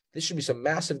out, this should be some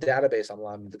massive database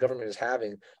online that the government is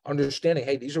having, understanding,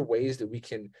 hey, these are ways that we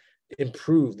can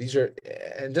improve. These are,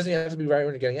 and it doesn't have to be right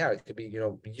when you're getting out. It could be,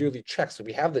 yearly checks. So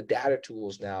we have the data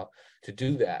tools now to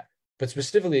do that. But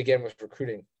specifically, again, with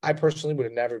recruiting, I personally would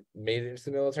have never made it into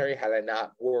the military had I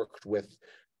not worked with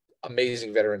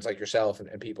amazing veterans like yourself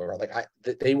and people, right? Like,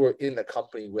 they were in the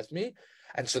company with me,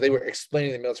 and so they were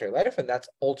explaining the military life, and that's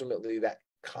ultimately that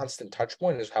constant touch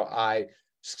point is how I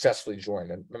successfully joined.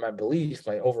 And my belief,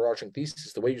 my overarching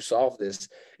thesis, the way you solve this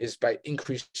is by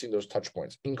increasing those touch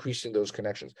points, increasing those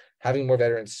connections, having more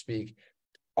veterans speak,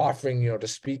 offering, to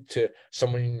speak to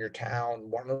someone in your town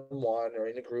one-on-one or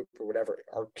in a group or whatever,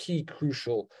 are key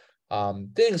crucial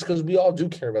things, because we all do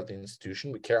care about the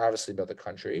institution. We care obviously about the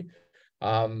country,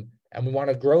 and we want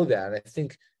to grow that. And I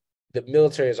think the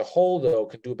military as a whole, though,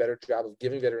 can do a better job of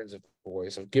giving veterans a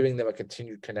voice, of giving them a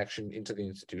continued connection into the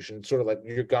institution. It's sort of like,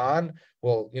 you're gone,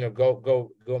 well,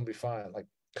 go and be fine. Like,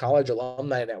 college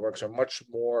alumni networks are much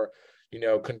more,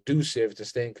 conducive to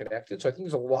staying connected. So I think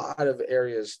there's a lot of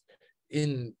areas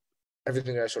in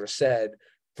everything that I sort of said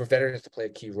for veterans to play a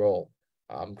key role,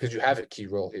 because you have a key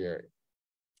role here,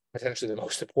 potentially the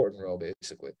most important role,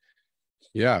 basically.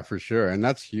 Yeah, for sure. And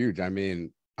that's huge. I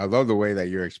mean, I love the way that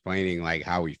you're explaining like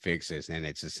how we fix this. And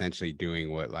it's essentially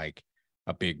doing what like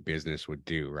a big business would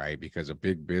do, right? Because a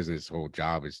big business whole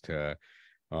job is to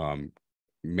um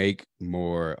make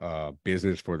more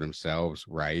business for themselves,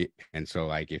 right? And so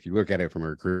like if you look at it from a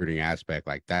recruiting aspect,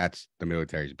 like that's the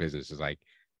military's business, is like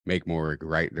make more,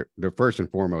 right? The first and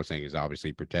foremost thing is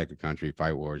obviously protect the country,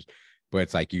 fight wars, but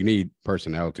it's like you need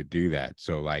personnel to do that.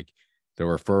 So like the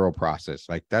referral process,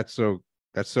 like that's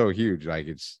so huge. Like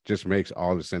it's just makes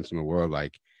all the sense in the world.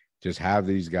 Like just have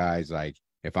these guys, like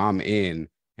if I'm in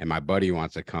and my buddy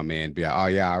wants to come in, be like, oh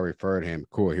yeah, I referred him.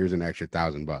 Cool. Here's an extra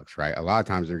 $1,000, right? A lot of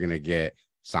times they're gonna get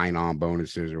sign-on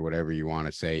bonuses or whatever you want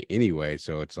to say anyway.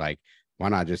 So it's like, why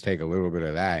not just take a little bit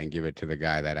of that and give it to the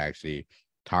guy that actually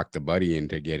talked the buddy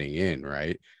into getting in,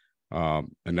 right?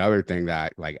 Another thing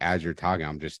that like as you're talking,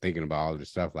 I'm just thinking about all this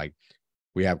stuff. Like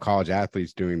we have college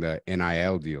athletes doing the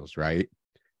NIL deals, right?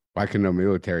 Why couldn't a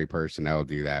military personnel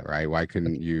do that, right? Why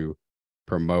couldn't you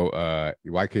promote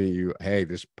why couldn't you, hey,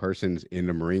 this person's in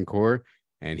the Marine Corps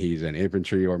and he's an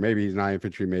infantry, or maybe he's not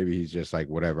infantry, maybe he's just like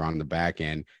whatever on the back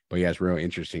end, but he has real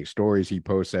interesting stories he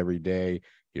posts every day.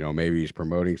 You know, maybe he's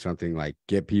promoting something, like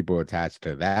get people attached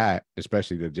to that,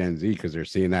 especially the Gen Z, because they're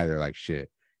seeing that, they're like, shit,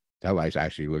 that life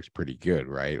actually looks pretty good,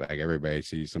 right? Like everybody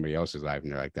sees somebody else's life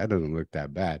and they're like, that doesn't look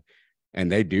that bad. And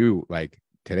they do, like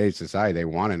today's society, they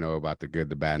want to know about the good,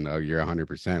 the bad, and the ugly. You're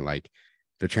 100%. Like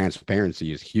the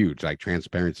transparency is huge. Like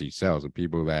transparency sells. The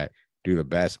people that do the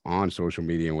best on social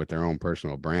media and with their own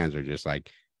personal brands are just like,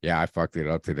 yeah, I fucked it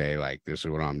up today. Like this is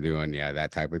what I'm doing. Yeah,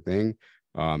 that type of thing.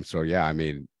 So yeah, I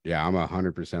mean, yeah, I'm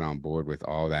 100% on board with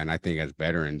all that. And I think as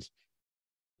veterans,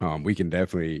 we can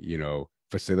definitely, you know,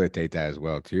 facilitate that as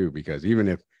well too. Because even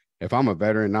if I'm a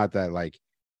veteran, not that like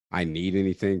I need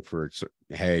anything for,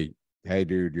 hey, hey,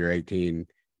 dude, you're 18.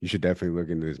 You should definitely look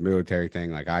into this military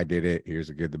thing. Like I did it. Here's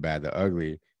the good, the bad, the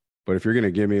ugly. But if you're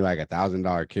gonna give me like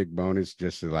 $1,000 kick bonus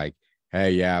just to like,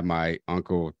 hey, yeah, my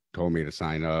uncle told me to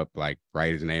sign up, like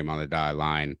write his name on the dotted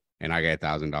line, and I get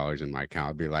 $1,000 in my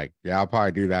account, I'd be like, yeah, I'll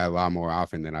probably do that a lot more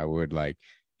often than I would like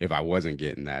if I wasn't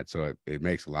getting that. So it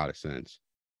makes a lot of sense.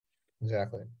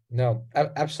 Exactly. No,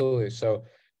 absolutely. So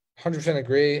 100%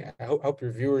 agree. I hope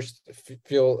your viewers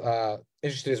feel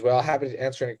interested as well. Happy to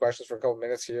answer any questions for a couple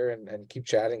minutes here and keep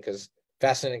chatting because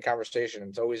fascinating conversation.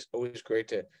 It's always great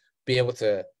to be able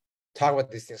to talk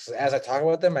about these things. As I talk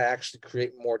about them, I actually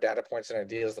create more data points and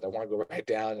ideas that I want to go write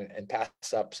down and pass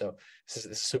up. So this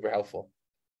is super helpful.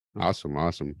 Awesome,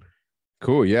 awesome.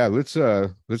 Cool. Yeah, let's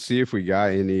see if we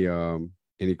got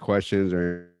any questions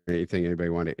or anything anybody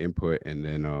want to input, and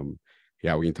then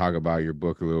yeah, we can talk about your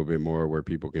book a little bit more where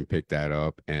people can pick that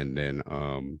up, and then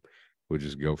we'll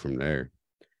just go from there.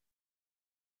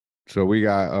 So we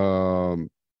got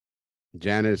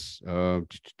Janice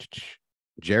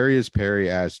Jarius Perry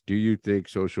asks, do you think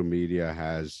social media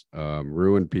has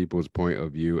ruined people's point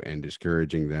of view and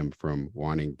discouraging them from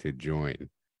wanting to join?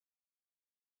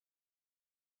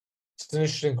 It's an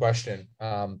interesting question.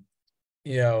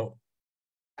 You know,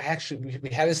 I actually we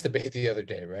had this debate the other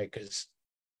day, right? Because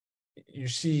you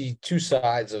see two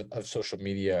sides of social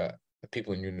media, of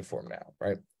people in uniform now,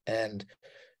 right? And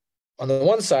on the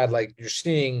one side, like you're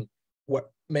seeing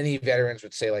what many veterans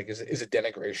would say like is a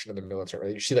denigration of the military.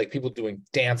 Right? You see like people doing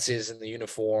dances in the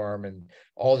uniform and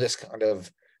all this kind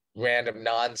of random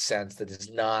nonsense that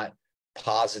is not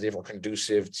positive or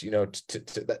conducive to,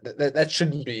 that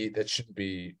shouldn't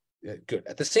be good.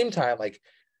 At the same time, like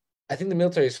I think the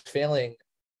military is failing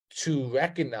to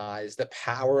recognize the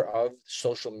power of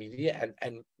social media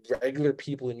and regular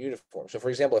people in uniform. So, for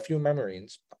example, a few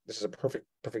Marines, this is a perfect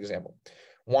example,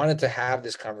 wanted to have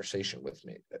this conversation with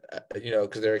me,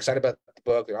 because they're excited about the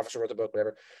book, their officer wrote the book,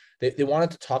 whatever. They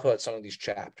wanted to talk about some of these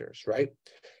chapters, right?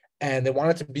 And they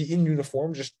wanted to be in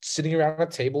uniform, just sitting around a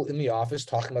table in the office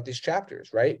talking about these chapters,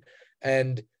 right?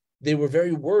 And they were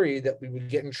very worried that we would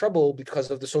get in trouble because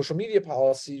of the social media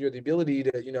policy or the ability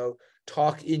to,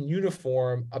 talk in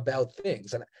uniform about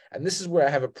things. And this is where I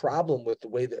have a problem with the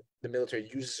way that the military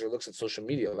uses or looks at social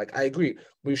media. Like I agree,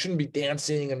 we shouldn't be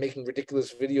dancing and making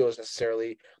ridiculous videos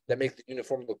necessarily that make the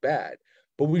uniform look bad.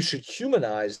 But we should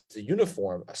humanize the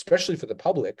uniform, especially for the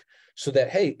public, so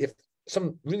that hey, if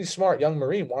some really smart young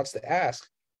Marine wants to ask,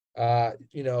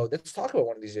 let's talk about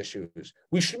one of these issues.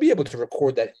 We should be able to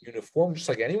record that in uniform, just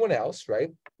like anyone else, right?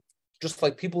 Just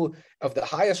like people of the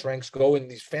highest ranks go in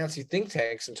these fancy think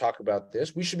tanks and talk about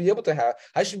this. I should be able to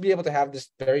have this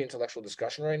very intellectual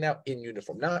discussion right now in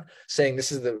uniform. Not saying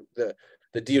this is the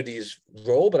DoD's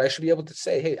role, but I should be able to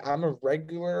say, hey, I'm a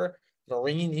regular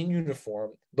Marine in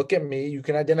uniform. Look at me. You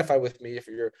can identify with me if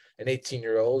you're an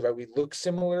 18-year-old, right? We look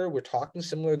similar. We're talking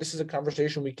similar. This is a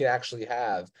conversation we can actually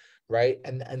have, right?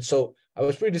 And so I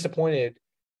was pretty disappointed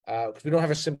because we don't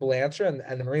have a simple answer,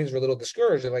 and the Marines were a little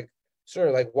discouraged. They're like,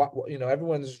 sir, like what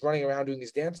everyone's running around doing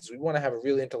these dances. We want to have a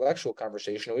really intellectual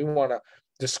conversation. We want to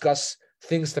discuss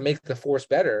things to make the force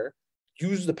better,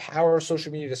 use the power of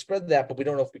social media to spread that, but we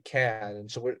don't know if we can.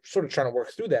 And so we're sort of trying to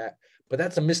work through that. But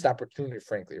that's a missed opportunity,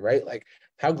 frankly, right? Like,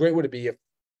 how great would it be if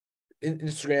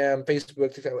Instagram,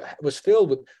 Facebook, TikTok was filled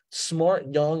with smart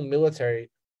young military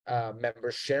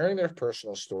members sharing their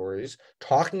personal stories,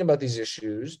 talking about these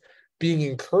issues, being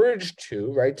encouraged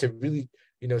to, right, to really,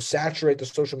 saturate the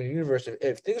social media universe.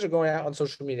 If things are going out on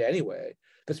social media anyway,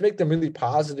 let's make them really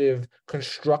positive,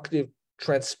 constructive,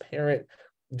 transparent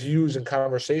views and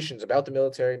conversations about the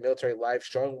military life,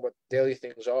 showing what daily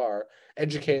things are,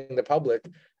 educating the public,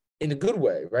 in a good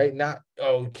way, right? Not,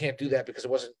 oh, you can't do that because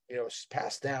it wasn't,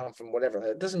 passed down from whatever.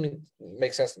 That doesn't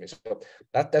make sense to me. So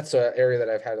that's an area that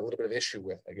I've had a little bit of issue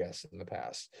with, I guess, in the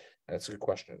past. That's a good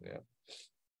question. Yeah.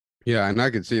 Yeah, and I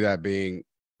could see that being,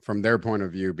 from their point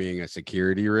of view, being a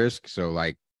security risk. So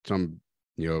like some,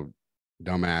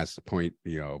 dumbass point,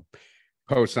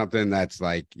 post something that's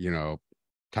like,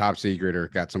 top secret or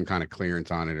got some kind of clearance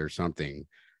on it or something.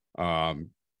 Um,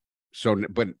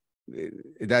 but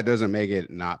that doesn't make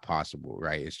it not possible,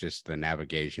 right? It's just the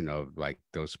navigation of like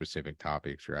those specific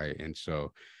topics, right? And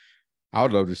so I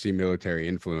would love to see military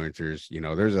influencers.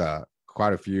 There's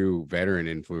quite a few veteran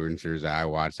influencers that I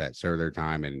watch that serve their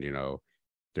time, and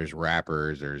there's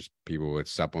rappers, there's people with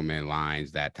supplement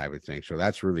lines, that type of thing. So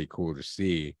that's really cool to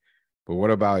see. But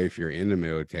what about if you're in the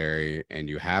military and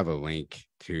you have a link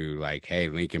to like, hey,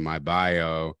 link in my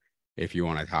bio if you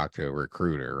want to talk to a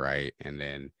recruiter, right? And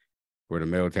then for the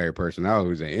military personnel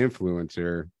who's an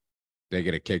influencer, they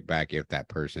get a kickback if that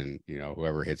person,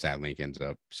 whoever hits that link ends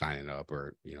up signing up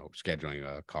or, scheduling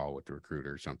a call with the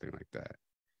recruiter or something like that.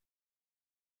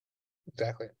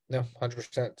 Exactly. No,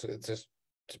 100%. It's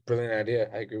a brilliant idea.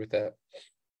 I agree with that.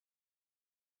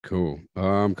 Cool.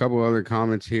 Couple other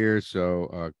comments here. So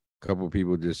a couple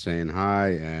people just saying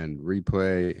hi and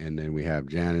replay. And then we have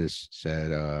Janice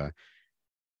said,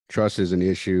 trust is an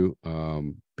issue.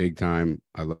 Big time.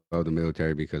 I love the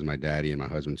military because my daddy and my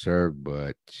husband served,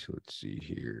 but let's see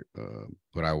here.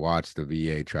 But I watched the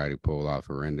VA try to pull off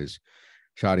horrendous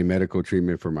shoddy medical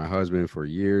treatment for my husband for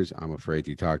years. I'm afraid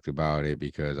to talk about it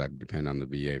because I depend on the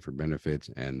VA for benefits,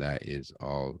 and that is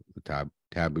all the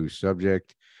taboo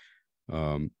subject.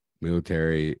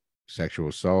 Military sexual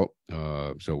assault.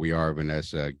 So we are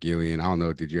Vanessa Gillian. I don't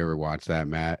know. Did you ever watch that,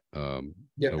 Matt?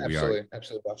 Yeah, so we are.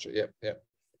 absolutely watch it. Yep, yep.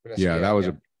 Vanessa Yeah, Gillian,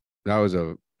 yeah. that was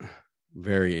a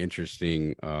very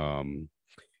interesting. And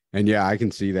yeah, I can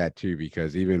see that too,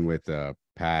 because even with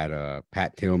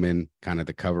Pat Tillman, kind of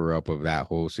the cover up of that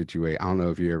whole situation. I don't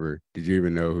know if did you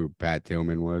even know who Pat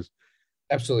Tillman was?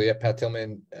 Absolutely, yeah. Pat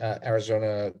Tillman,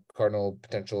 Arizona Cardinal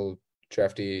potential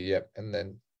draftee, yep. And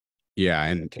then Yeah,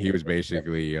 and he was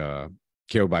basically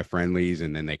killed by friendlies,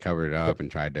 and then they covered it yep. up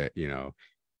and tried to,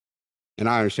 and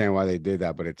I understand why they did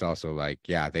that, but it's also like,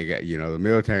 yeah, they got, the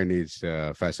military needs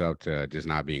to fess up to just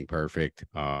not being perfect.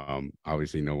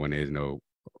 Obviously no one is, no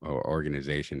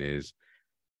organization is.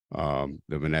 The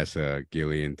Vanessa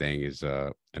Gillian thing is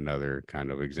another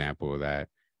kind of example of that.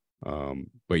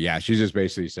 But yeah, she just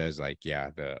basically says like, yeah,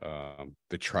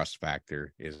 the trust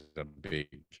factor is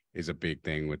a big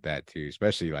thing with that too,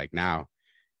 especially like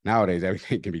nowadays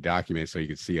everything can be documented, so you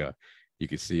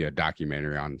could see a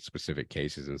documentary on specific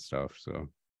cases and stuff. So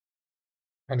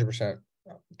 100%.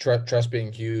 Trust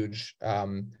being huge,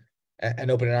 and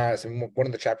open and honest. And one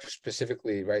of the chapters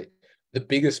specifically, right? The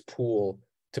biggest pool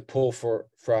to pull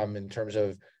from in terms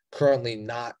of currently in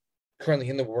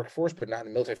the workforce, but not in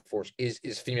the military force,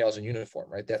 is females in uniform,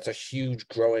 right? That's a huge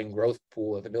growth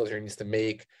pool that the military needs to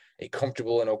make a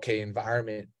comfortable and okay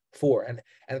environment for. And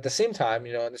at the same time,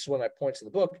 and this is one of my points in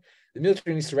the book, the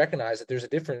military needs to recognize that there's a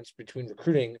difference between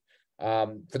recruiting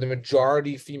for the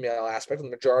majority female aspect and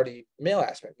the majority male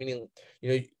aspect. Meaning,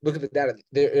 look at the data.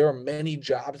 There are many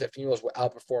jobs that females will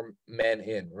outperform men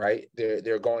in, right?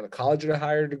 They're going to college at a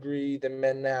higher degree than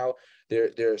men now.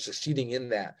 They're succeeding in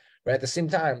that. Right. At the same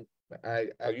time,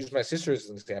 I'll use my sister as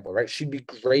an example, right? She'd be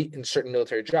great in certain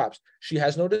military jobs. She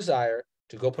has no desire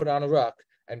to go put on a ruck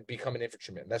and become an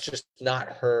infantryman. That's just not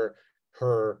her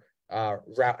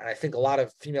route. And I think a lot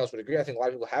of females would agree. I think a lot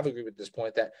of people have agreed with this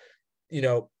point that,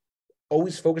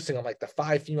 always focusing on like the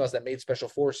 5 females that made special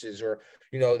forces, or,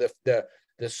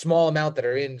 the small amount that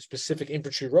are in specific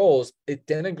infantry roles, it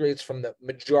denigrates from the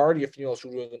majority of females who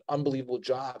are doing an unbelievable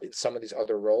job in some of these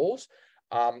other roles.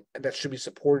 That should be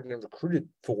supported and recruited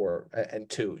for and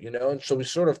to, and so we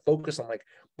sort of focus on like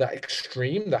the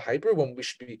extreme, the hyper, when we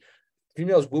should be,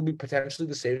 females will be potentially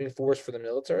the saving force for the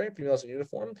military, females in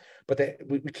uniform, but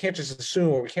we can't just assume,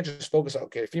 or we can't just focus on,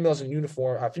 okay, females in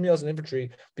uniform, females in infantry,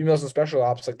 females in special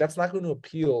ops, like that's not going to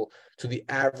appeal to the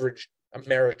average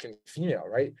American female,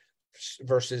 right?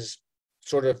 Versus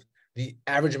sort of the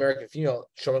average American female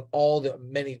showing all the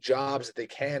many jobs that they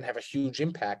can have a huge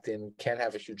impact in, can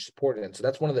have a huge support in. So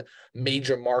that's one of the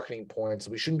major marketing points.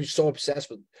 We shouldn't be so obsessed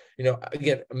with,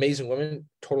 again, amazing women,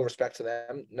 total respect to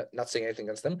them, not saying anything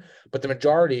against them, but the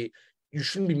majority, you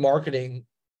shouldn't be marketing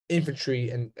infantry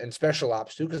and special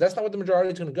ops too, because that's not what the majority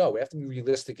is going to go. We have to be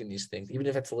realistic in these things, even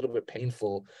if it's a little bit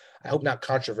painful. I hope not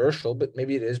controversial, but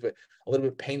maybe it is, but a little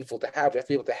bit painful to have. We have to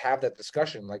be able to have that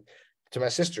discussion. Like, to my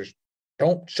sisters,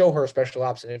 don't show her special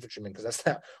ops and infantryman, because that's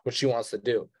not what she wants to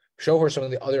do. show her some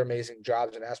of the other amazing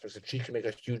jobs and aspects that she can make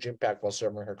a huge impact while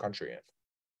serving her country in.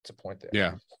 It's a point there.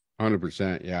 Yeah,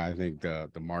 100%. Yeah, I think the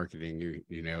marketing,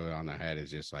 you nailed it on the head,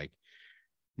 is just like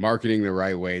marketing the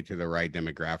right way to the right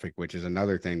demographic, which is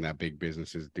another thing that big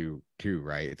businesses do too,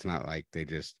 right? It's not like they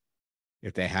just,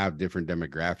 if they have different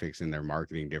demographics and they're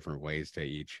marketing different ways to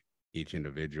each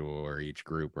individual or each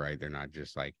group, right? They're not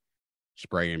just like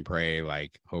spray and pray,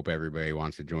 like hope everybody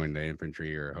wants to join the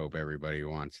infantry or hope everybody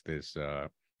wants this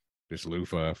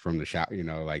loofah from the shop,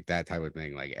 like that type of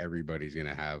thing. Like everybody's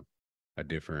gonna have a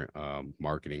different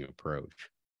marketing approach.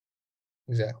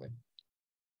 Exactly.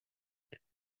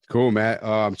 Cool, Matt.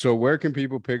 So where can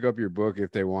people pick up your book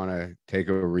if they want to take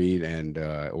a read and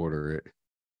order it?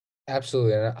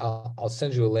 Absolutely. And I'll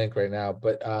send you a link right now.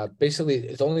 But basically,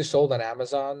 it's only sold on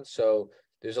Amazon. So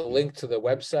there's a link to the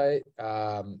website,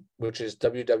 which is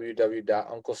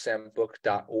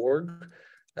www.unclesambook.org.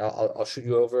 I'll shoot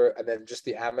you over. And then just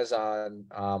the Amazon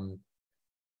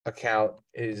account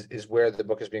is where the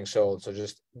book is being sold. So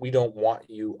just We Don't Want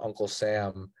You, Uncle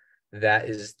Sam. That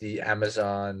is the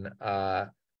Amazon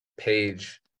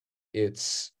page.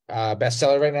 It's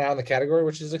bestseller right now in the category,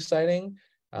 which is exciting.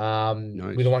 We Don't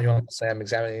Nice. Want You, Uncle Sam,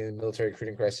 Examining the Military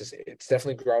Recruiting Crisis. It's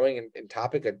definitely growing in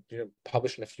topic. I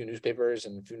published in a few newspapers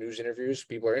and a few news interviews.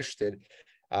 People are interested.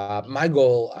 My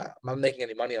goal, I'm not making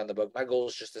any money on the book. My goal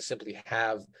is just to simply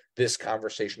have this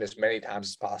conversation as many times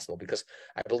as possible, because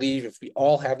I believe if we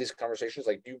all have these conversations,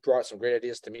 like you brought some great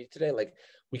ideas to me today, like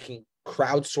we can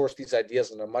crowdsource these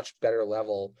ideas on a much better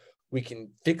level. We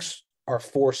can fix our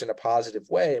force in a positive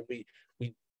way. And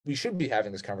we should be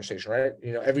having this conversation, right?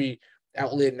 Every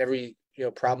outlet and every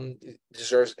problem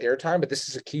deserves airtime, but this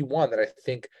is a key one that I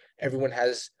think everyone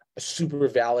has a super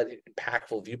valid,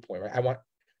 impactful viewpoint, right? I want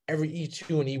every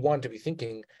E2 and E1 to be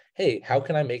thinking, hey, how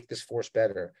can I make this force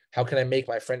better? How can I make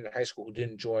my friend in high school who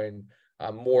didn't join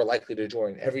more likely to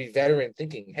join? Every veteran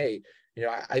thinking, hey,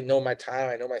 I know my time,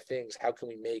 I know my things. How can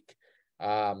we make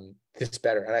this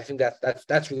better? And I think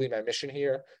that's really my mission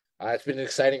here. It's been an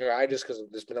exciting ride just because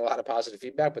there's been a lot of positive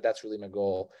feedback, but that's really my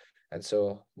goal. And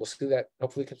so we'll see that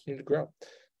hopefully continue to grow.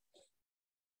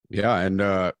 Yeah,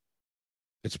 and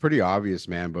it's pretty obvious,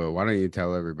 man, but why don't you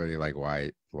tell everybody like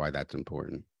why that's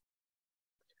important?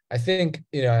 I think,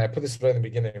 I put this right in the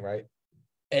beginning, right?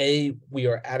 We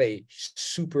are at a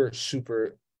super,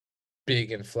 super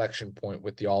big inflection point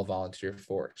with the all volunteer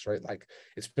force, right? Like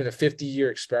it's been a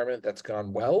 50-year experiment that's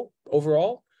gone well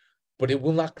overall, but it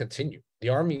will not continue. The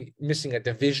Army missing a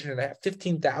division and a half,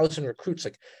 15,000 recruits,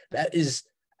 like that is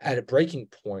at a breaking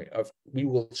point of we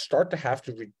will start to have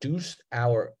to reduce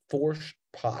our force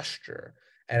posture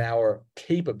and our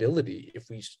capability if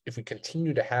we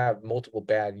continue to have multiple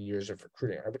bad years of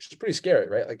recruiting, right? Which is pretty scary,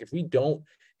 right? Like if we don't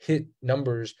hit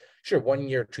numbers, sure, 1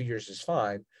 year, 2 years is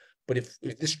fine, but if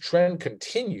this trend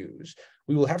continues,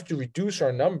 we will have to reduce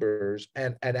our numbers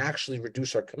and actually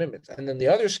reduce our commitments. And then the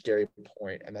other scary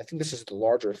point, and I think this is the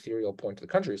larger ethereal point to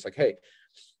the country, is like, hey,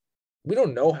 we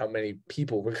don't know how many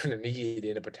people we're going to need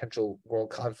in a potential world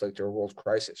conflict or a world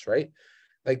crisis, right?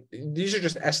 Like these are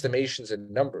just estimations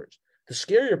and numbers. The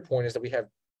scarier point is that we have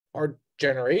our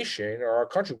generation or our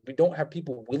country, we don't have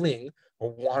people willing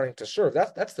or wanting to serve.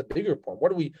 That's the bigger point.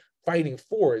 What are we fighting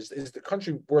for? Is the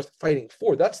country worth fighting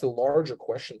for? That's the larger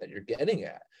question that you're getting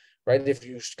at, right? If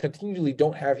you continually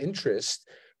don't have interest,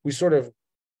 we sort of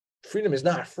freedom is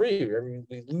not free. I mean,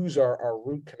 we lose our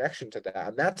root connection to that.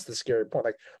 And that's the scary point.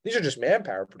 Like these are just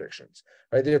manpower predictions,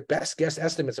 right? They're best guess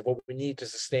estimates of what we need to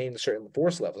sustain certain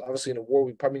force levels. Obviously, in a war,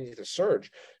 we probably need to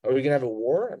surge. Are we gonna have a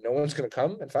war and no one's gonna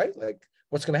come and fight? Like,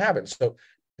 what's gonna happen? So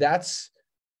that's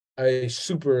a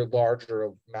super larger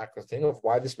macro thing of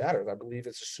why this matters. I believe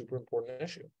it's a super important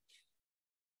issue.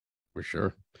 For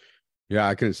sure. Yeah,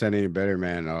 I couldn't say any better,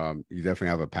 man. You definitely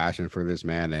have a passion for this,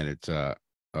 man, and it's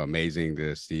amazing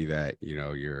to see that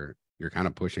you're kind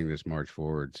of pushing this march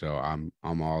forward. So I'm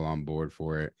all on board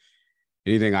for it.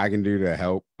 Anything I can do to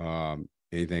help,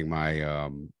 anything my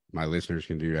listeners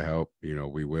can do to help,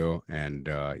 we will. And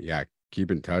yeah, keep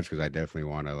in touch because I definitely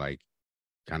want to like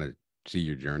kind of see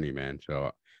your journey, man.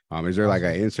 So is there like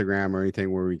Awesome. an Instagram or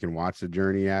anything where we can watch the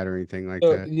journey at or anything like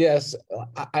So that? yes,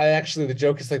 I actually, the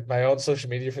joke is like my own social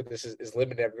media for this is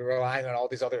limited. I've been relying on all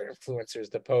these other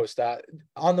influencers to post.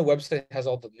 On the website has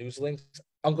all the news links.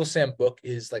 Uncle Sam Book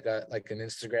is like an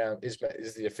Instagram is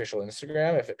the official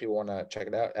Instagram if people want to check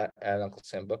it out at Uncle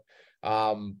Sam Book.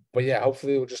 But yeah,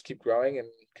 hopefully we'll just keep growing and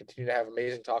continue to have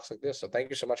amazing talks like this. So thank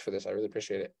you so much for this. I really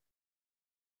appreciate it.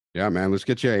 Yeah, man. Let's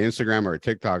get you an Instagram or a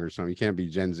TikTok or something. You can't be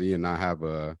Gen Z and not have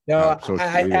a No, social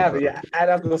I media, have it. bro. Yeah, add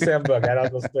Uncle Sam book. Add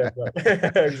Uncle Sam book.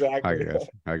 I Exactly. got you.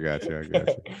 I got you. I got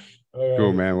you. All Cool,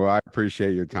 right. man. Well, I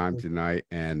appreciate your time tonight.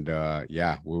 And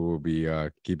yeah, we will be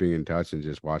keeping in touch and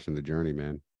just watching the journey,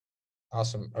 man.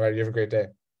 Awesome. All right. You have a great day.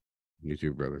 You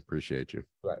too, brother. Appreciate you.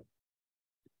 Bye.